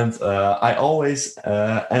 and I always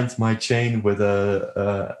end my chain with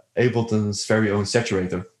Ableton's very own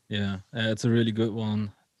saturator. It's a really good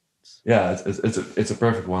one. It's a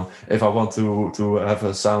perfect one. If I want to have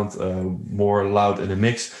a sound more loud in a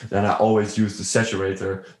mix, then I always use the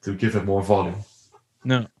saturator to give it more volume.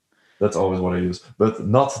 That's always what I use, but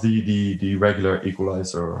not the regular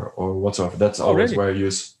equalizer or whatsoever. That's always where I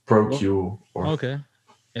use Pro Q. Okay.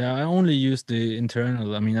 Yeah, I only use the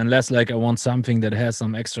internal. I mean, unless like I want something that has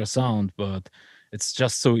some extra sound, but it's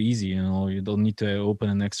just so easy, You don't need to open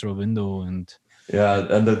an extra window and.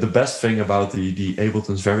 And the best thing about the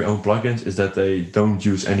Ableton's very own plugins is that they don't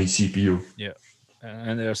use any CPU.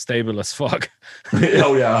 And they're stable as fuck.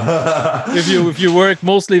 If you work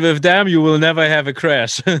mostly with them, you will never have a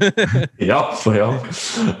crash.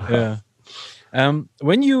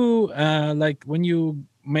 When you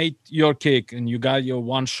made your kick and you got your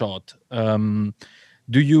one shot,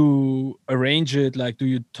 do you arrange it? Like, do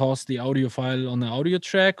you toss the audio file on the audio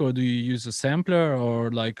track, or do you use a sampler,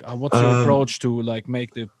 or like, what's your approach to like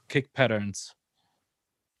make the kick patterns?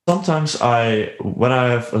 Sometimes when I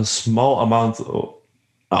have a small amount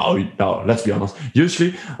no, let's be honest.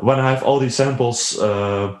 Usually when I have all these samples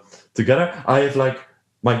together, I have like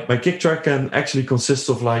my kick track can actually consist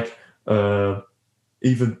of like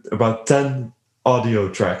even about 10 audio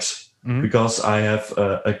tracks. Because I have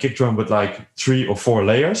a kick drum with like 3 or 4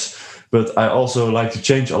 layers, but I also like to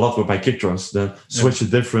change a lot with my kick drums. Then switch a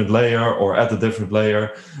different layer or add a different layer,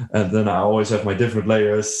 and then I always have my different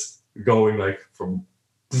layers going like from.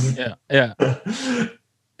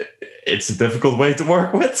 It's a difficult way to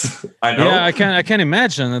work with. I know. Yeah, I can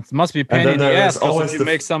imagine. It must be pain in the ass. If you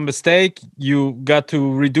make some mistake, you got to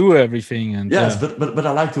redo everything. And but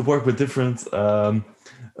I like to work with different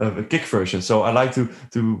kick versions. So I like to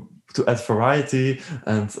add variety,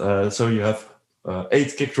 and so you have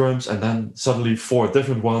 8 kick drums, and then suddenly 4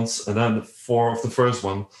 different ones, and then 4 of the first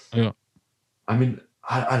one. I mean,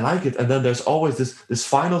 I like it. And then there's always this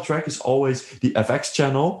final track is always the FX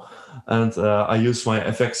channel, and I use my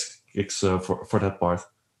FX kicks for that part.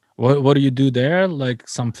 What do you do there? Like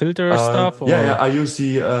some filter stuff? Or? Yeah, I use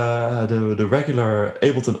the regular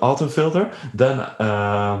Ableton auto filter. Then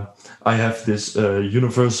I have this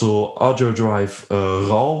universal audio drive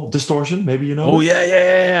raw distortion. Maybe you know. Oh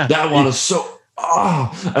yeah. That one is so.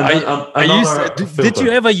 And then did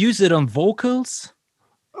you ever use it on vocals?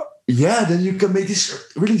 Yeah, then you can make these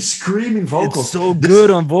really screaming vocals. It's so good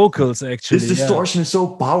on vocals, actually. This distortion is so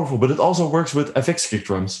powerful, but it also works with FX kick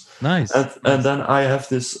drums. Nice. And then I have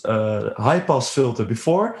this high pass filter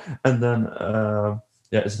before, and then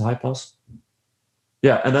is it high pass?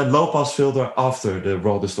 Yeah, and then low pass filter after the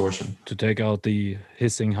raw distortion to take out the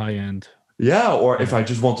hissing high end. Yeah, or if I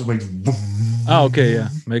just want to make. Okay, yeah,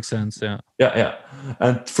 makes sense. Yeah.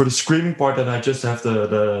 And for the screaming part, then I just have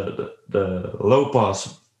the low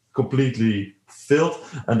pass completely filled,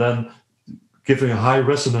 and then giving a high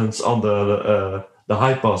resonance on the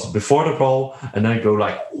high pass before the ball, and then go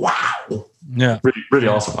like wow. Yeah, really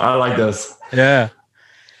awesome. I like this. Yeah.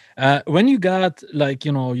 When you got like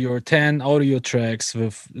your 10 audio tracks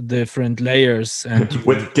with different layers and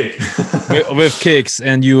with kick with kicks,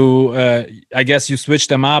 and you I guess you switch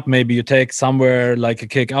them up. Maybe you take somewhere like a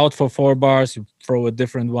kick out for 4 bars, you throw a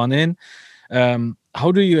different one in. How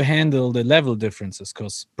do you handle the level differences?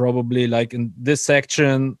 Because probably like in this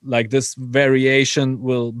section, like this variation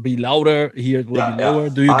will be louder, here it will be lower.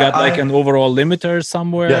 Do you got like an overall limiter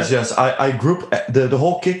somewhere? Yes. I group the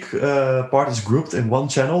whole kick part is grouped in one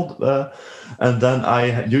channel, and then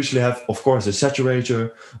I usually have, of course, a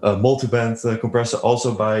saturator, a multiband compressor,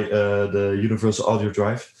 also by the Universal Audio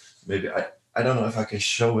Drive. Maybe I don't know if I can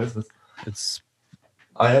show it, but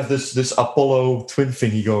I have this Apollo twin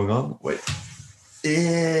thingy going on. Wait.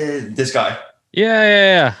 This guy.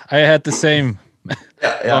 Yeah. I had the same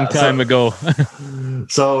long time ago.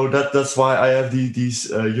 So that's why I have these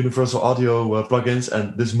Universal Audio plugins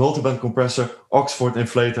and this multiband compressor, Oxford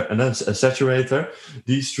inflator, and then a saturator.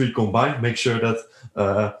 These 3 combined make sure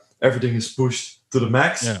that everything is pushed to the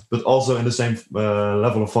max, but also in the same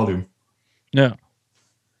level of volume. Yeah.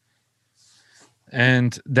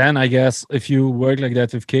 And then I guess if you work like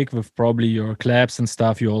that with kick, with probably your claps and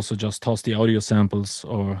stuff, you also just toss the audio samples,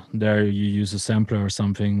 or there you use a sampler or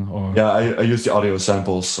something. Or I use the audio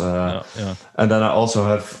samples, and then I also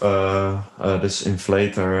have this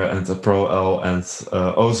inflator and a Pro L and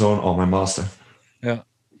Ozone on my master. Yeah.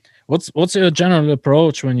 What's your general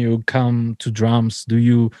approach when you come to drums? Do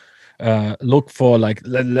you look for, like,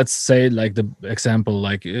 let's say, like the example,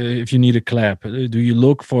 like if you need a clap, do you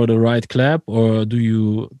look for the right clap, or do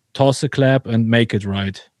you toss a clap and make it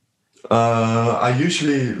right? I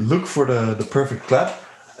usually look for the perfect clap,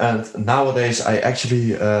 and nowadays I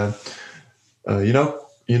actually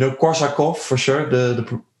Korsakov for sure,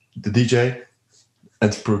 the DJ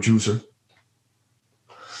and producer.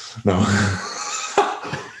 No.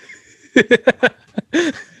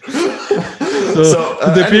 So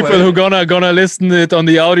the anyway, people who gonna listen it on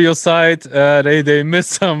the audio side, they miss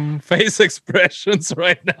some face expressions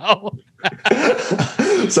right now.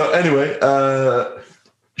 So anyway,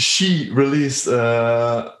 she released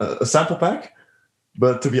a sample pack,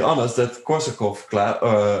 but to be honest, that Korsakov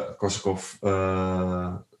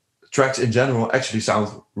tracks in general actually sound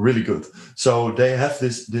really good. So they have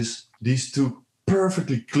these 2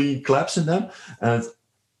 perfectly clean claps in them, and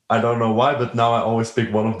I don't know why, but now I always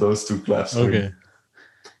pick one of those 2 claps. Okay.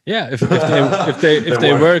 Yeah, if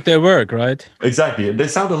they work, they work, right? Exactly. They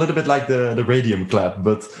sound a little bit like the Radium clap,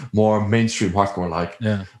 but more mainstream hardcore like.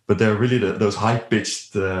 Yeah. But they're really those high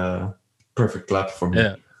pitched, perfect clap for me.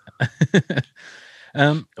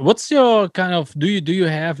 Yeah. What's your kind of, do you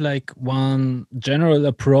have like one general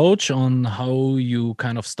approach on how you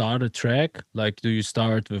kind of start a track? Like, do you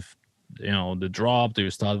start with the drop? Do you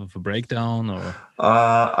start with a breakdown, or?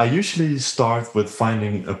 I usually start with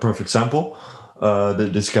finding a perfect sample.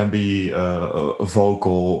 This can be a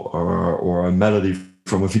vocal or a melody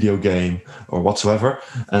from a video game or whatsoever,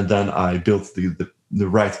 and then I build the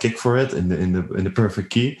right kick for it in the perfect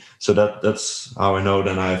key. So that's how I know.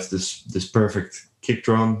 Then I have this perfect kick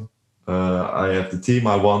drum. I have the theme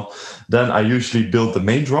I want. Then I usually build the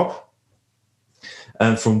main drop,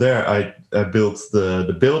 and from there I build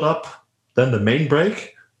the build up. Then the main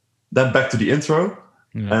break, then back to the intro,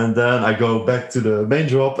 and then I go back to the main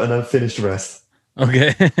drop and then finish the rest.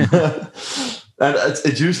 Okay. And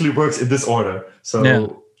it usually works in this order. So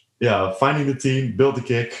finding the theme, build the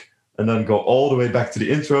kick, and then go all the way back to the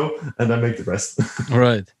intro and then make the rest.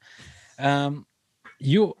 Right.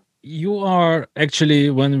 You are actually,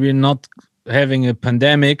 when we're not having a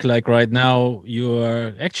pandemic like right now, you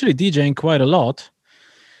are actually DJing quite a lot.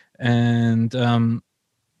 And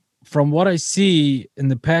from what I see in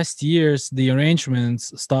the past years, the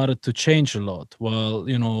arrangements started to change a lot. Well,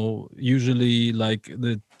 usually like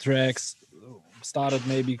the tracks started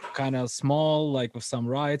maybe kind of small, like with some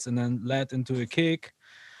rides, and then led into a kick,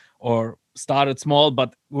 or started small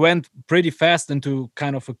but went pretty fast into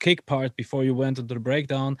kind of a kick part before you went into the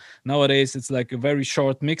breakdown. Nowadays it's like a very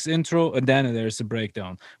short mix intro and then there's a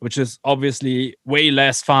breakdown, which is obviously way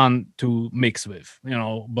less fun to mix with,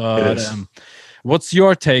 It but is. what's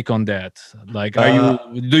your take on that? Like, Uh,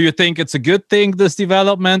 do you think it's a good thing, this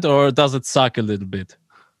development, or does it suck a little bit?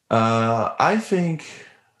 I think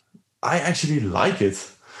I actually like it,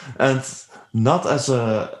 and not as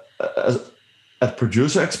a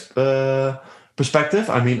producer perspective.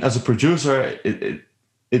 I mean, as a producer,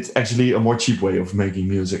 it's actually a more cheap way of making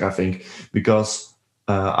music, I think, because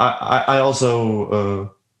I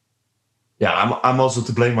also I'm also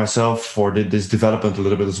to blame myself for this development a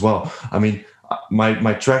little bit as well. I mean,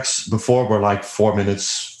 my tracks before were like 4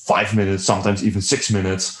 minutes, 5 minutes, sometimes even 6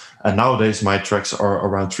 minutes, and nowadays my tracks are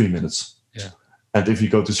around 3 minutes. Yeah. And if you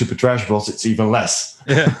go to Super Trash Bros, it's even less.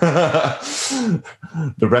 Yeah.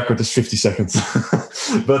 The record is 50 seconds.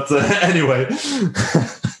 But anyway,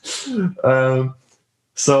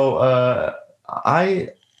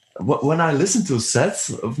 when I listen to sets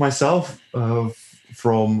of myself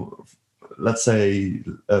from, let's say,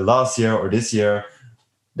 last year or this year,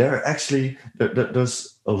 there's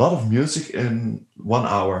a lot of music in 1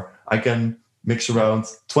 hour. I can mix around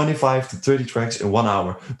 25 to 30 tracks in 1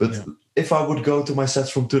 hour. But if I would go to my sets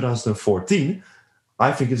from 2014,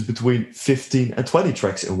 I think it's between 15 and 20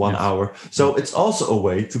 tracks in 1 hour. So it's also a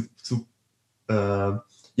way to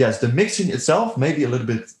yes, the mixing itself may be a little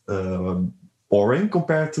bit boring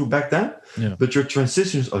compared to back then, but your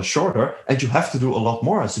transitions are shorter and you have to do a lot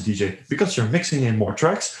more as a DJ because you're mixing in more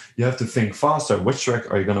tracks. You have to think faster. Which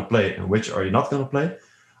track are you going to play and which are you not going to play?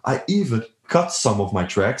 I even cut some of my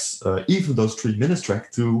tracks, even those 3 minutes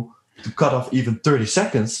track, to cut off even 30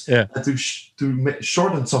 seconds and to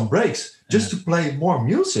shorten some breaks just to play more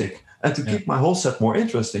music and to keep my whole set more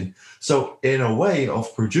interesting. So in a way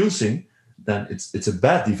of producing, then it's a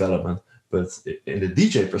bad development. But in the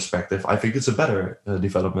DJ perspective, I think it's a better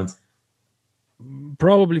development.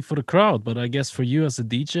 Probably for the crowd, but I guess for you as a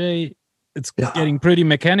DJ, it's getting pretty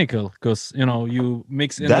mechanical because, you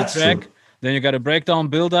mix in the track, true. Then you got a breakdown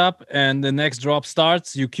build up, and the next drop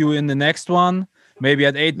starts, you cue in the next one. Maybe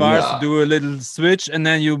at 8 bars, you do a little switch, and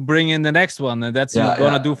then you bring in the next one, and that's you're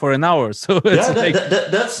gonna do for an hour. So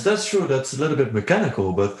it's that's true. That's a little bit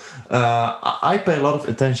mechanical, but I pay a lot of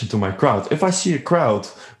attention to my crowd. If I see a crowd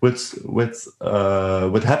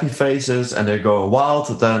with happy faces and they're going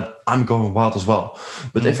wild, then I'm going wild as well.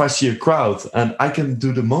 But if I see a crowd and I can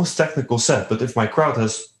do the most technical set, but if my crowd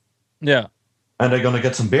has and they're gonna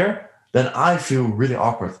get some beer, then I feel really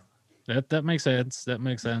awkward. That makes sense. That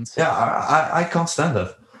makes sense. Yeah, I can't stand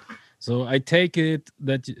that. So I take it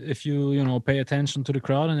that if you pay attention to the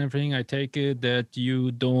crowd and everything, I take it that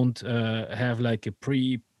you don't have like a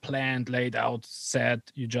pre-planned, laid out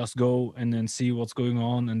set. You just go and then see what's going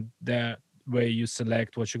on, and that way you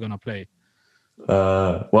select what you're gonna play.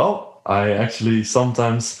 Well, I actually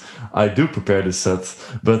sometimes I do prepare the set,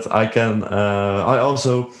 but I can. I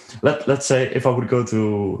also let's say if I would go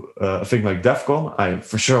to a thing like DEF CON, I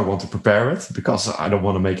for sure want to prepare it because I don't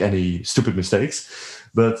want to make any stupid mistakes.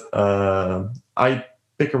 But I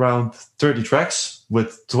pick around 30 tracks.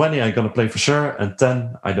 With 20, I'm gonna play for sure, and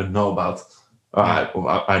 10 I don't know about.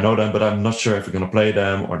 I know them, but I'm not sure if I'm going to play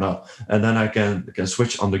them or not. And then I can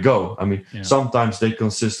switch on the go. I mean, sometimes they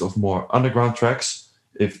consist of more underground tracks,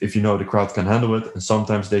 if the crowd can handle it. And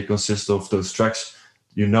sometimes they consist of those tracks,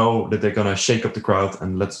 that they're going to shake up the crowd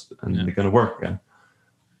and they're going to work again.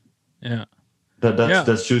 Yeah.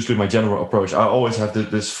 That's usually my general approach. I always have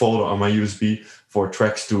this folder on my USB for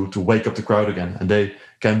tracks to wake up the crowd again. And they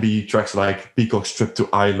can be tracks like Peacock's Trip to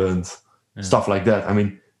Island, stuff like that. I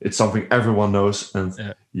mean, it's something everyone knows, and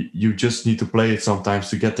you just need to play it sometimes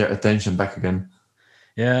to get their attention back again.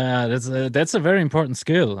 Yeah, that's a very important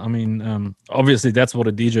skill. I mean, obviously that's what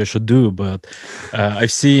a DJ should do, but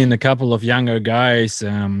I've seen a couple of younger guys,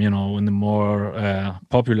 in the more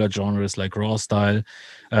popular genres like raw style.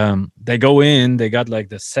 They go in, they got like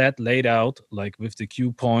the set laid out, like with the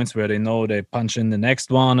cue points where they know they punch in the next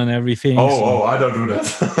one and everything. I don't do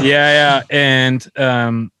that. And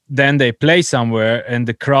then they play somewhere and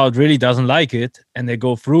the crowd really doesn't like it, and they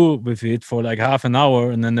go through with it for like half an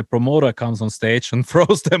hour, and then the promoter comes on stage and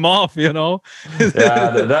throws them off,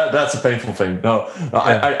 That's a painful thing. No,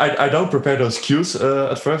 I don't prepare those cues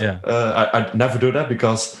at first. I never do that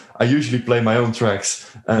because I usually play my own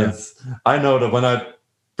tracks, and I know that when I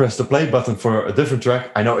press the play button for a different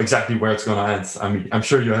track, I know exactly where it's going to end. I mean, I'm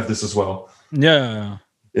sure you have this as well. Yeah,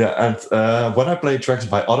 and when I play tracks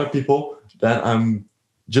by other people, then I'm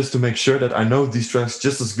just to make sure that I know these tracks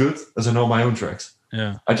just as good as I know my own tracks.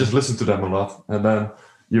 Yeah, I just listen to them a lot, and then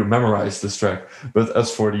you memorize this track. But as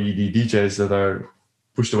for the DJs that are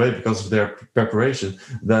pushed away because of their preparation,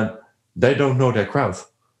 then they don't know their crowd.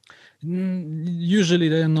 Usually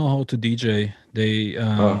they don't know how to DJ. They,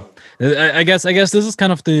 Oh. I guess this is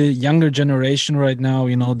kind of the younger generation right now.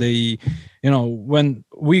 When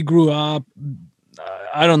we grew up,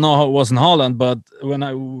 I don't know how it was in Holland, but where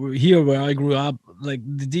I grew up, like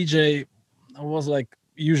the DJ was like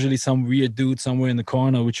usually some weird dude somewhere in the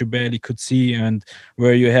corner which you barely could see, and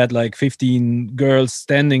where you had like 15 girls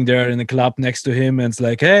standing there in the club next to him, and it's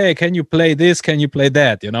like, hey, can you play this, can you play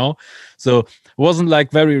that, so it wasn't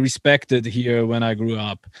like very respected here when I grew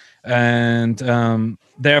up. And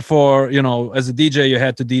therefore, as a DJ you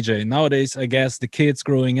had to DJ. Nowadays I guess the kids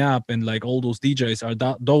growing up and like all those DJs are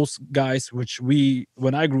those guys which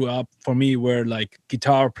when I grew up, for me, were like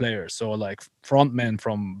guitar players, so like frontmen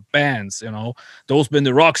from bands, those been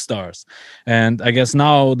the rock stars. And I guess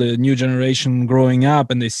now the new generation growing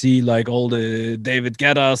up and they see like all the David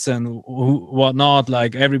Guettas and whatnot,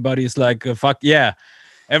 like everybody's like, fuck yeah.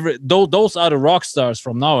 Those are the rock stars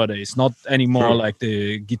from nowadays, not anymore. True. Like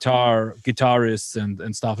the guitarists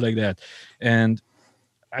and stuff like that. And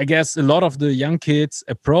I guess a lot of the young kids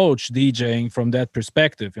approach DJing from that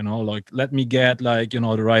perspective, like, let me get like, the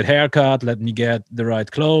right haircut, let me get the right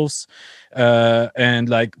clothes, and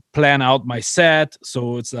like plan out my set.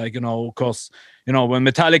 So it's like, because when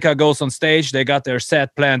Metallica goes on stage, they got their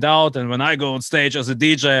set planned out, and when I go on stage as a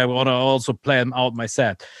DJ, I want to also plan out my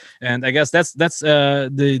set. And I guess that's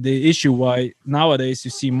the issue why nowadays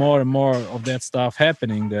you see more and more of that stuff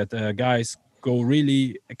happening, that guys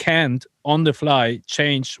can't on the fly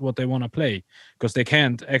change what they want to play, because they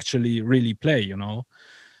can't actually really play,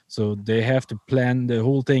 so they have to plan the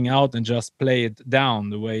whole thing out and just play it down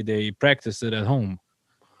the way they practice it at home.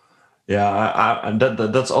 Yeah, and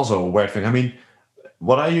that's also a weird thing. I mean,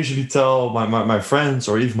 what I usually tell my friends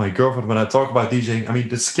or even my girlfriend when I talk about DJing, I mean,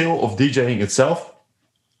 the skill of DJing itself,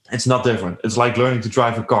 it's not different. It's like learning to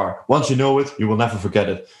drive a car. Once you know it, you will never forget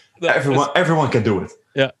it. Everyone can do it.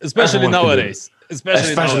 Yeah, especially nowadays.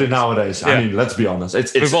 Especially nowadays. Yeah. I mean, let's be honest.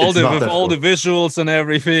 It's with all not the visuals and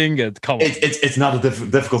everything. It's not a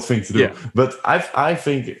difficult thing to do. Yeah. But I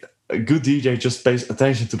think a good DJ just pays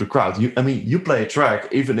attention to the crowd. You play a track,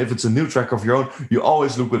 even if it's a new track of your own, you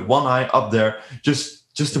always look with one eye up there just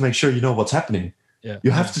to make sure you know what's happening. Yeah.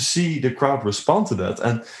 You have to see the crowd respond to that.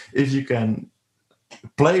 And if you can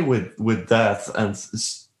play with that and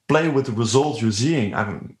play with the results you're seeing, I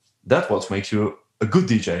mean, that's what makes you a good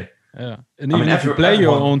DJ. Yeah. And even if you play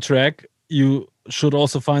your own track, you should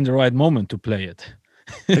also find the right moment to play it.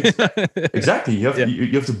 Exactly. You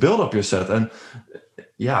have to build up your set. And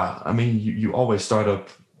yeah, I mean, you always start up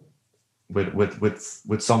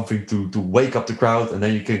with something to wake up the crowd, and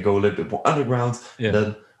then you can go a little bit more underground. Yeah.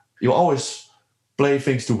 Then you always play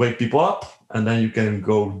things to wake people up, and then you can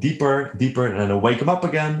go deeper, and then wake them up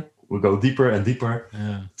again. We'll go deeper and deeper.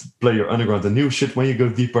 Yeah. Play your underground, the new shit when you go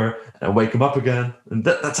deeper, and wake them up again. And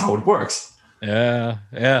that's how it works. Yeah.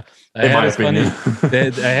 In my opinion.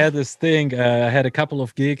 I had this thing. I had a couple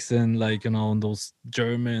of gigs in those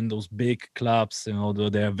big clubs.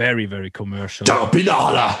 They're very, very commercial. No,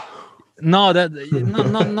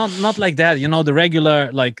 not like that. The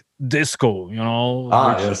regular like disco.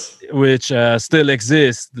 Which still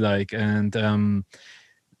exists. And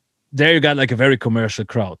there you got like a very commercial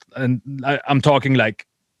crowd, and I'm talking like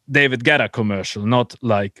David Guetta commercial, not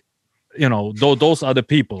like those are the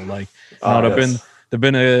people. Like there've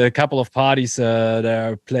been a couple of parties that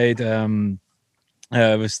are played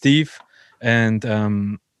with Steve, and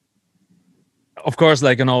of course,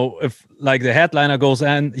 if like the headliner goes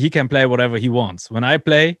in, he can play whatever he wants. When I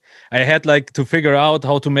play, I had like to figure out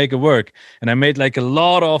how to make it work, and I made like a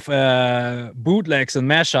lot of bootlegs and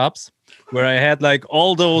mashups, where I had like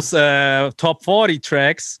all those top 40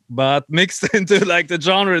 tracks, but mixed into like the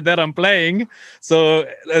genre that I'm playing. So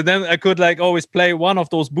then I could like always play one of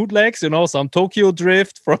those bootlegs, some Tokyo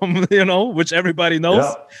Drift from, which everybody knows.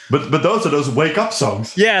 Yeah. But those are those wake up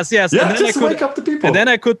songs. Yes. Yeah, and then just wake up the people. And then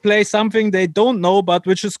I could play something they don't know, but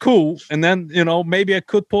which is cool. And then, maybe I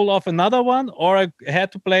could pull off another one, or I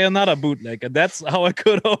had to play another bootleg. And that's how I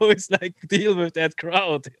could always like deal with that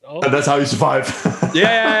crowd. And that's how you survive.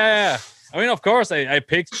 Yeah. I mean, of course, I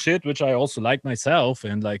picked shit which I also like myself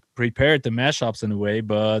and like prepared the mashups in a way,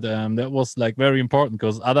 but that was like very important,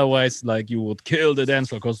 because otherwise, like, you would kill the dance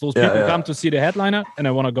floor, because those people come to see the headliner and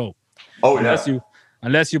I want to go. Oh,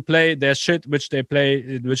 unless you play their shit which they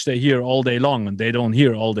hear all day long, and they don't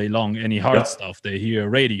hear all day long any hard stuff. They hear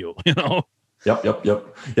radio, Yep.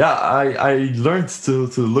 Yeah, I learned to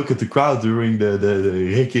look at the crowd during the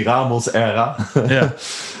Ricky Ramos era. Yeah.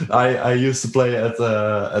 I used to play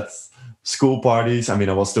at school parties. I mean,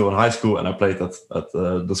 I was still in high school, and I played at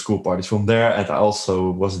the school parties from there. And I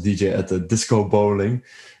also was a DJ at the disco bowling.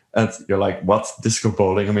 And you're like, what, disco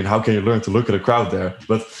bowling? I mean, how can you learn to look at a crowd there?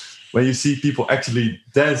 But when you see people actually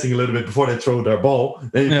dancing a little bit before they throw their ball,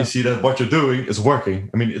 then you can see that what you're doing is working.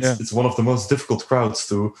 I mean, it's one of the most difficult crowds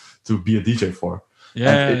to be a DJ for.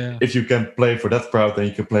 If you can play for that crowd, then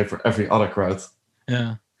you can play for every other crowd.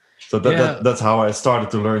 Yeah. So that's how I started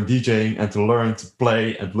to learn DJing and to learn to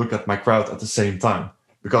play and look at my crowd at the same time,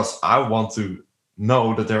 because I want to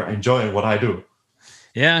know that they're enjoying what I do.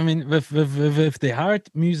 Yeah, I mean, with the hard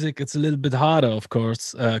music, it's a little bit harder, of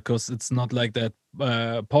course, because it's not like that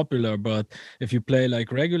popular. But if you play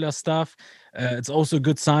like regular stuff, it's also a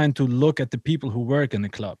good sign to look at the people who work in the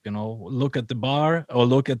club. You know, look at the bar or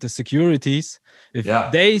look at the securities. If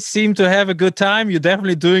they seem to have a good time, you're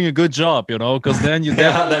definitely doing a good job. You know, because then you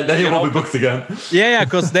then you will be booked again. Yeah,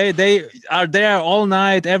 because they are there all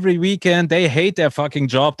night, every weekend. They hate their fucking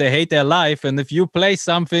job. They hate their life. And if you play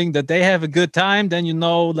something that they have a good time, then you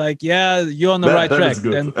know, like, yeah, you're on the right track.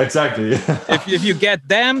 Then, exactly. if you get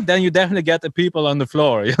them, then you definitely get the people on the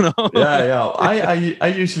floor. You know. Yeah. I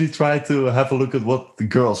usually try to have a look at what the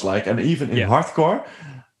girls like, and even in hardcore,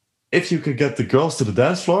 if you can get the girls to the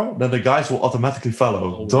dance floor, then the guys will automatically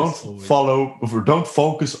follow. Don't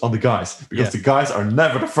focus on the guys, because the guys are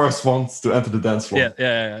never the first ones to enter the dance floor.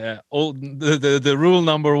 Yeah. The rule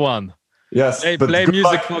number one. Yes, play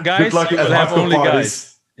music for guys. You will have only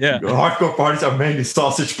guys. Yeah, hardcore parties are mainly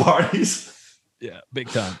sausage parties. Yeah, big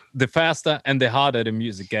time. The faster and the harder the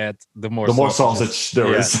music gets, the more sausage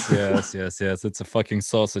there is. Yes. It's a fucking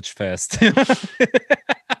sausage fest.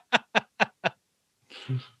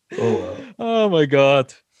 Oh my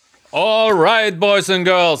God. All right, boys and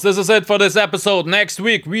girls, this is it for this episode. Next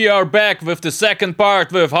week, we are back with the second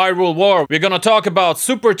part with Hyrule War. We're gonna talk about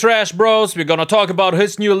Super Trash Bros. We're gonna talk about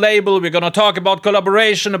his new label. We're gonna talk about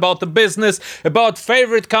collaboration, about the business, about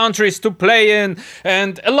favorite countries to play in,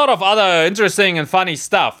 and a lot of other interesting and funny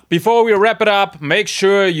stuff. Before we wrap it up, make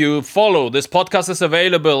sure you follow. This podcast is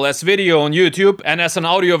available as video on YouTube and as an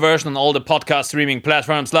audio version on all the podcast streaming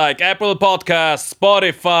platforms like Apple Podcasts,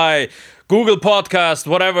 Spotify, Google Podcast,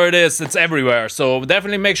 whatever it is, it's everywhere. So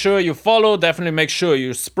definitely make sure you follow, definitely make sure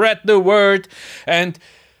you spread the word. And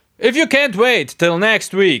if you can't wait till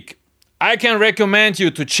next week, I can recommend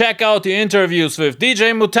you to check out the interviews with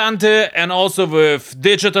DJ Mutante and also with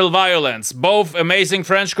Digital Violence. Both amazing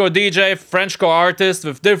Frenchcore DJ, Frenchcore artists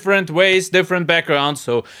with different ways, different backgrounds.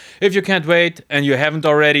 So if you can't wait and you haven't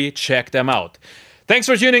already, check them out. Thanks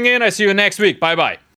for tuning in. I see you next week. Bye-bye.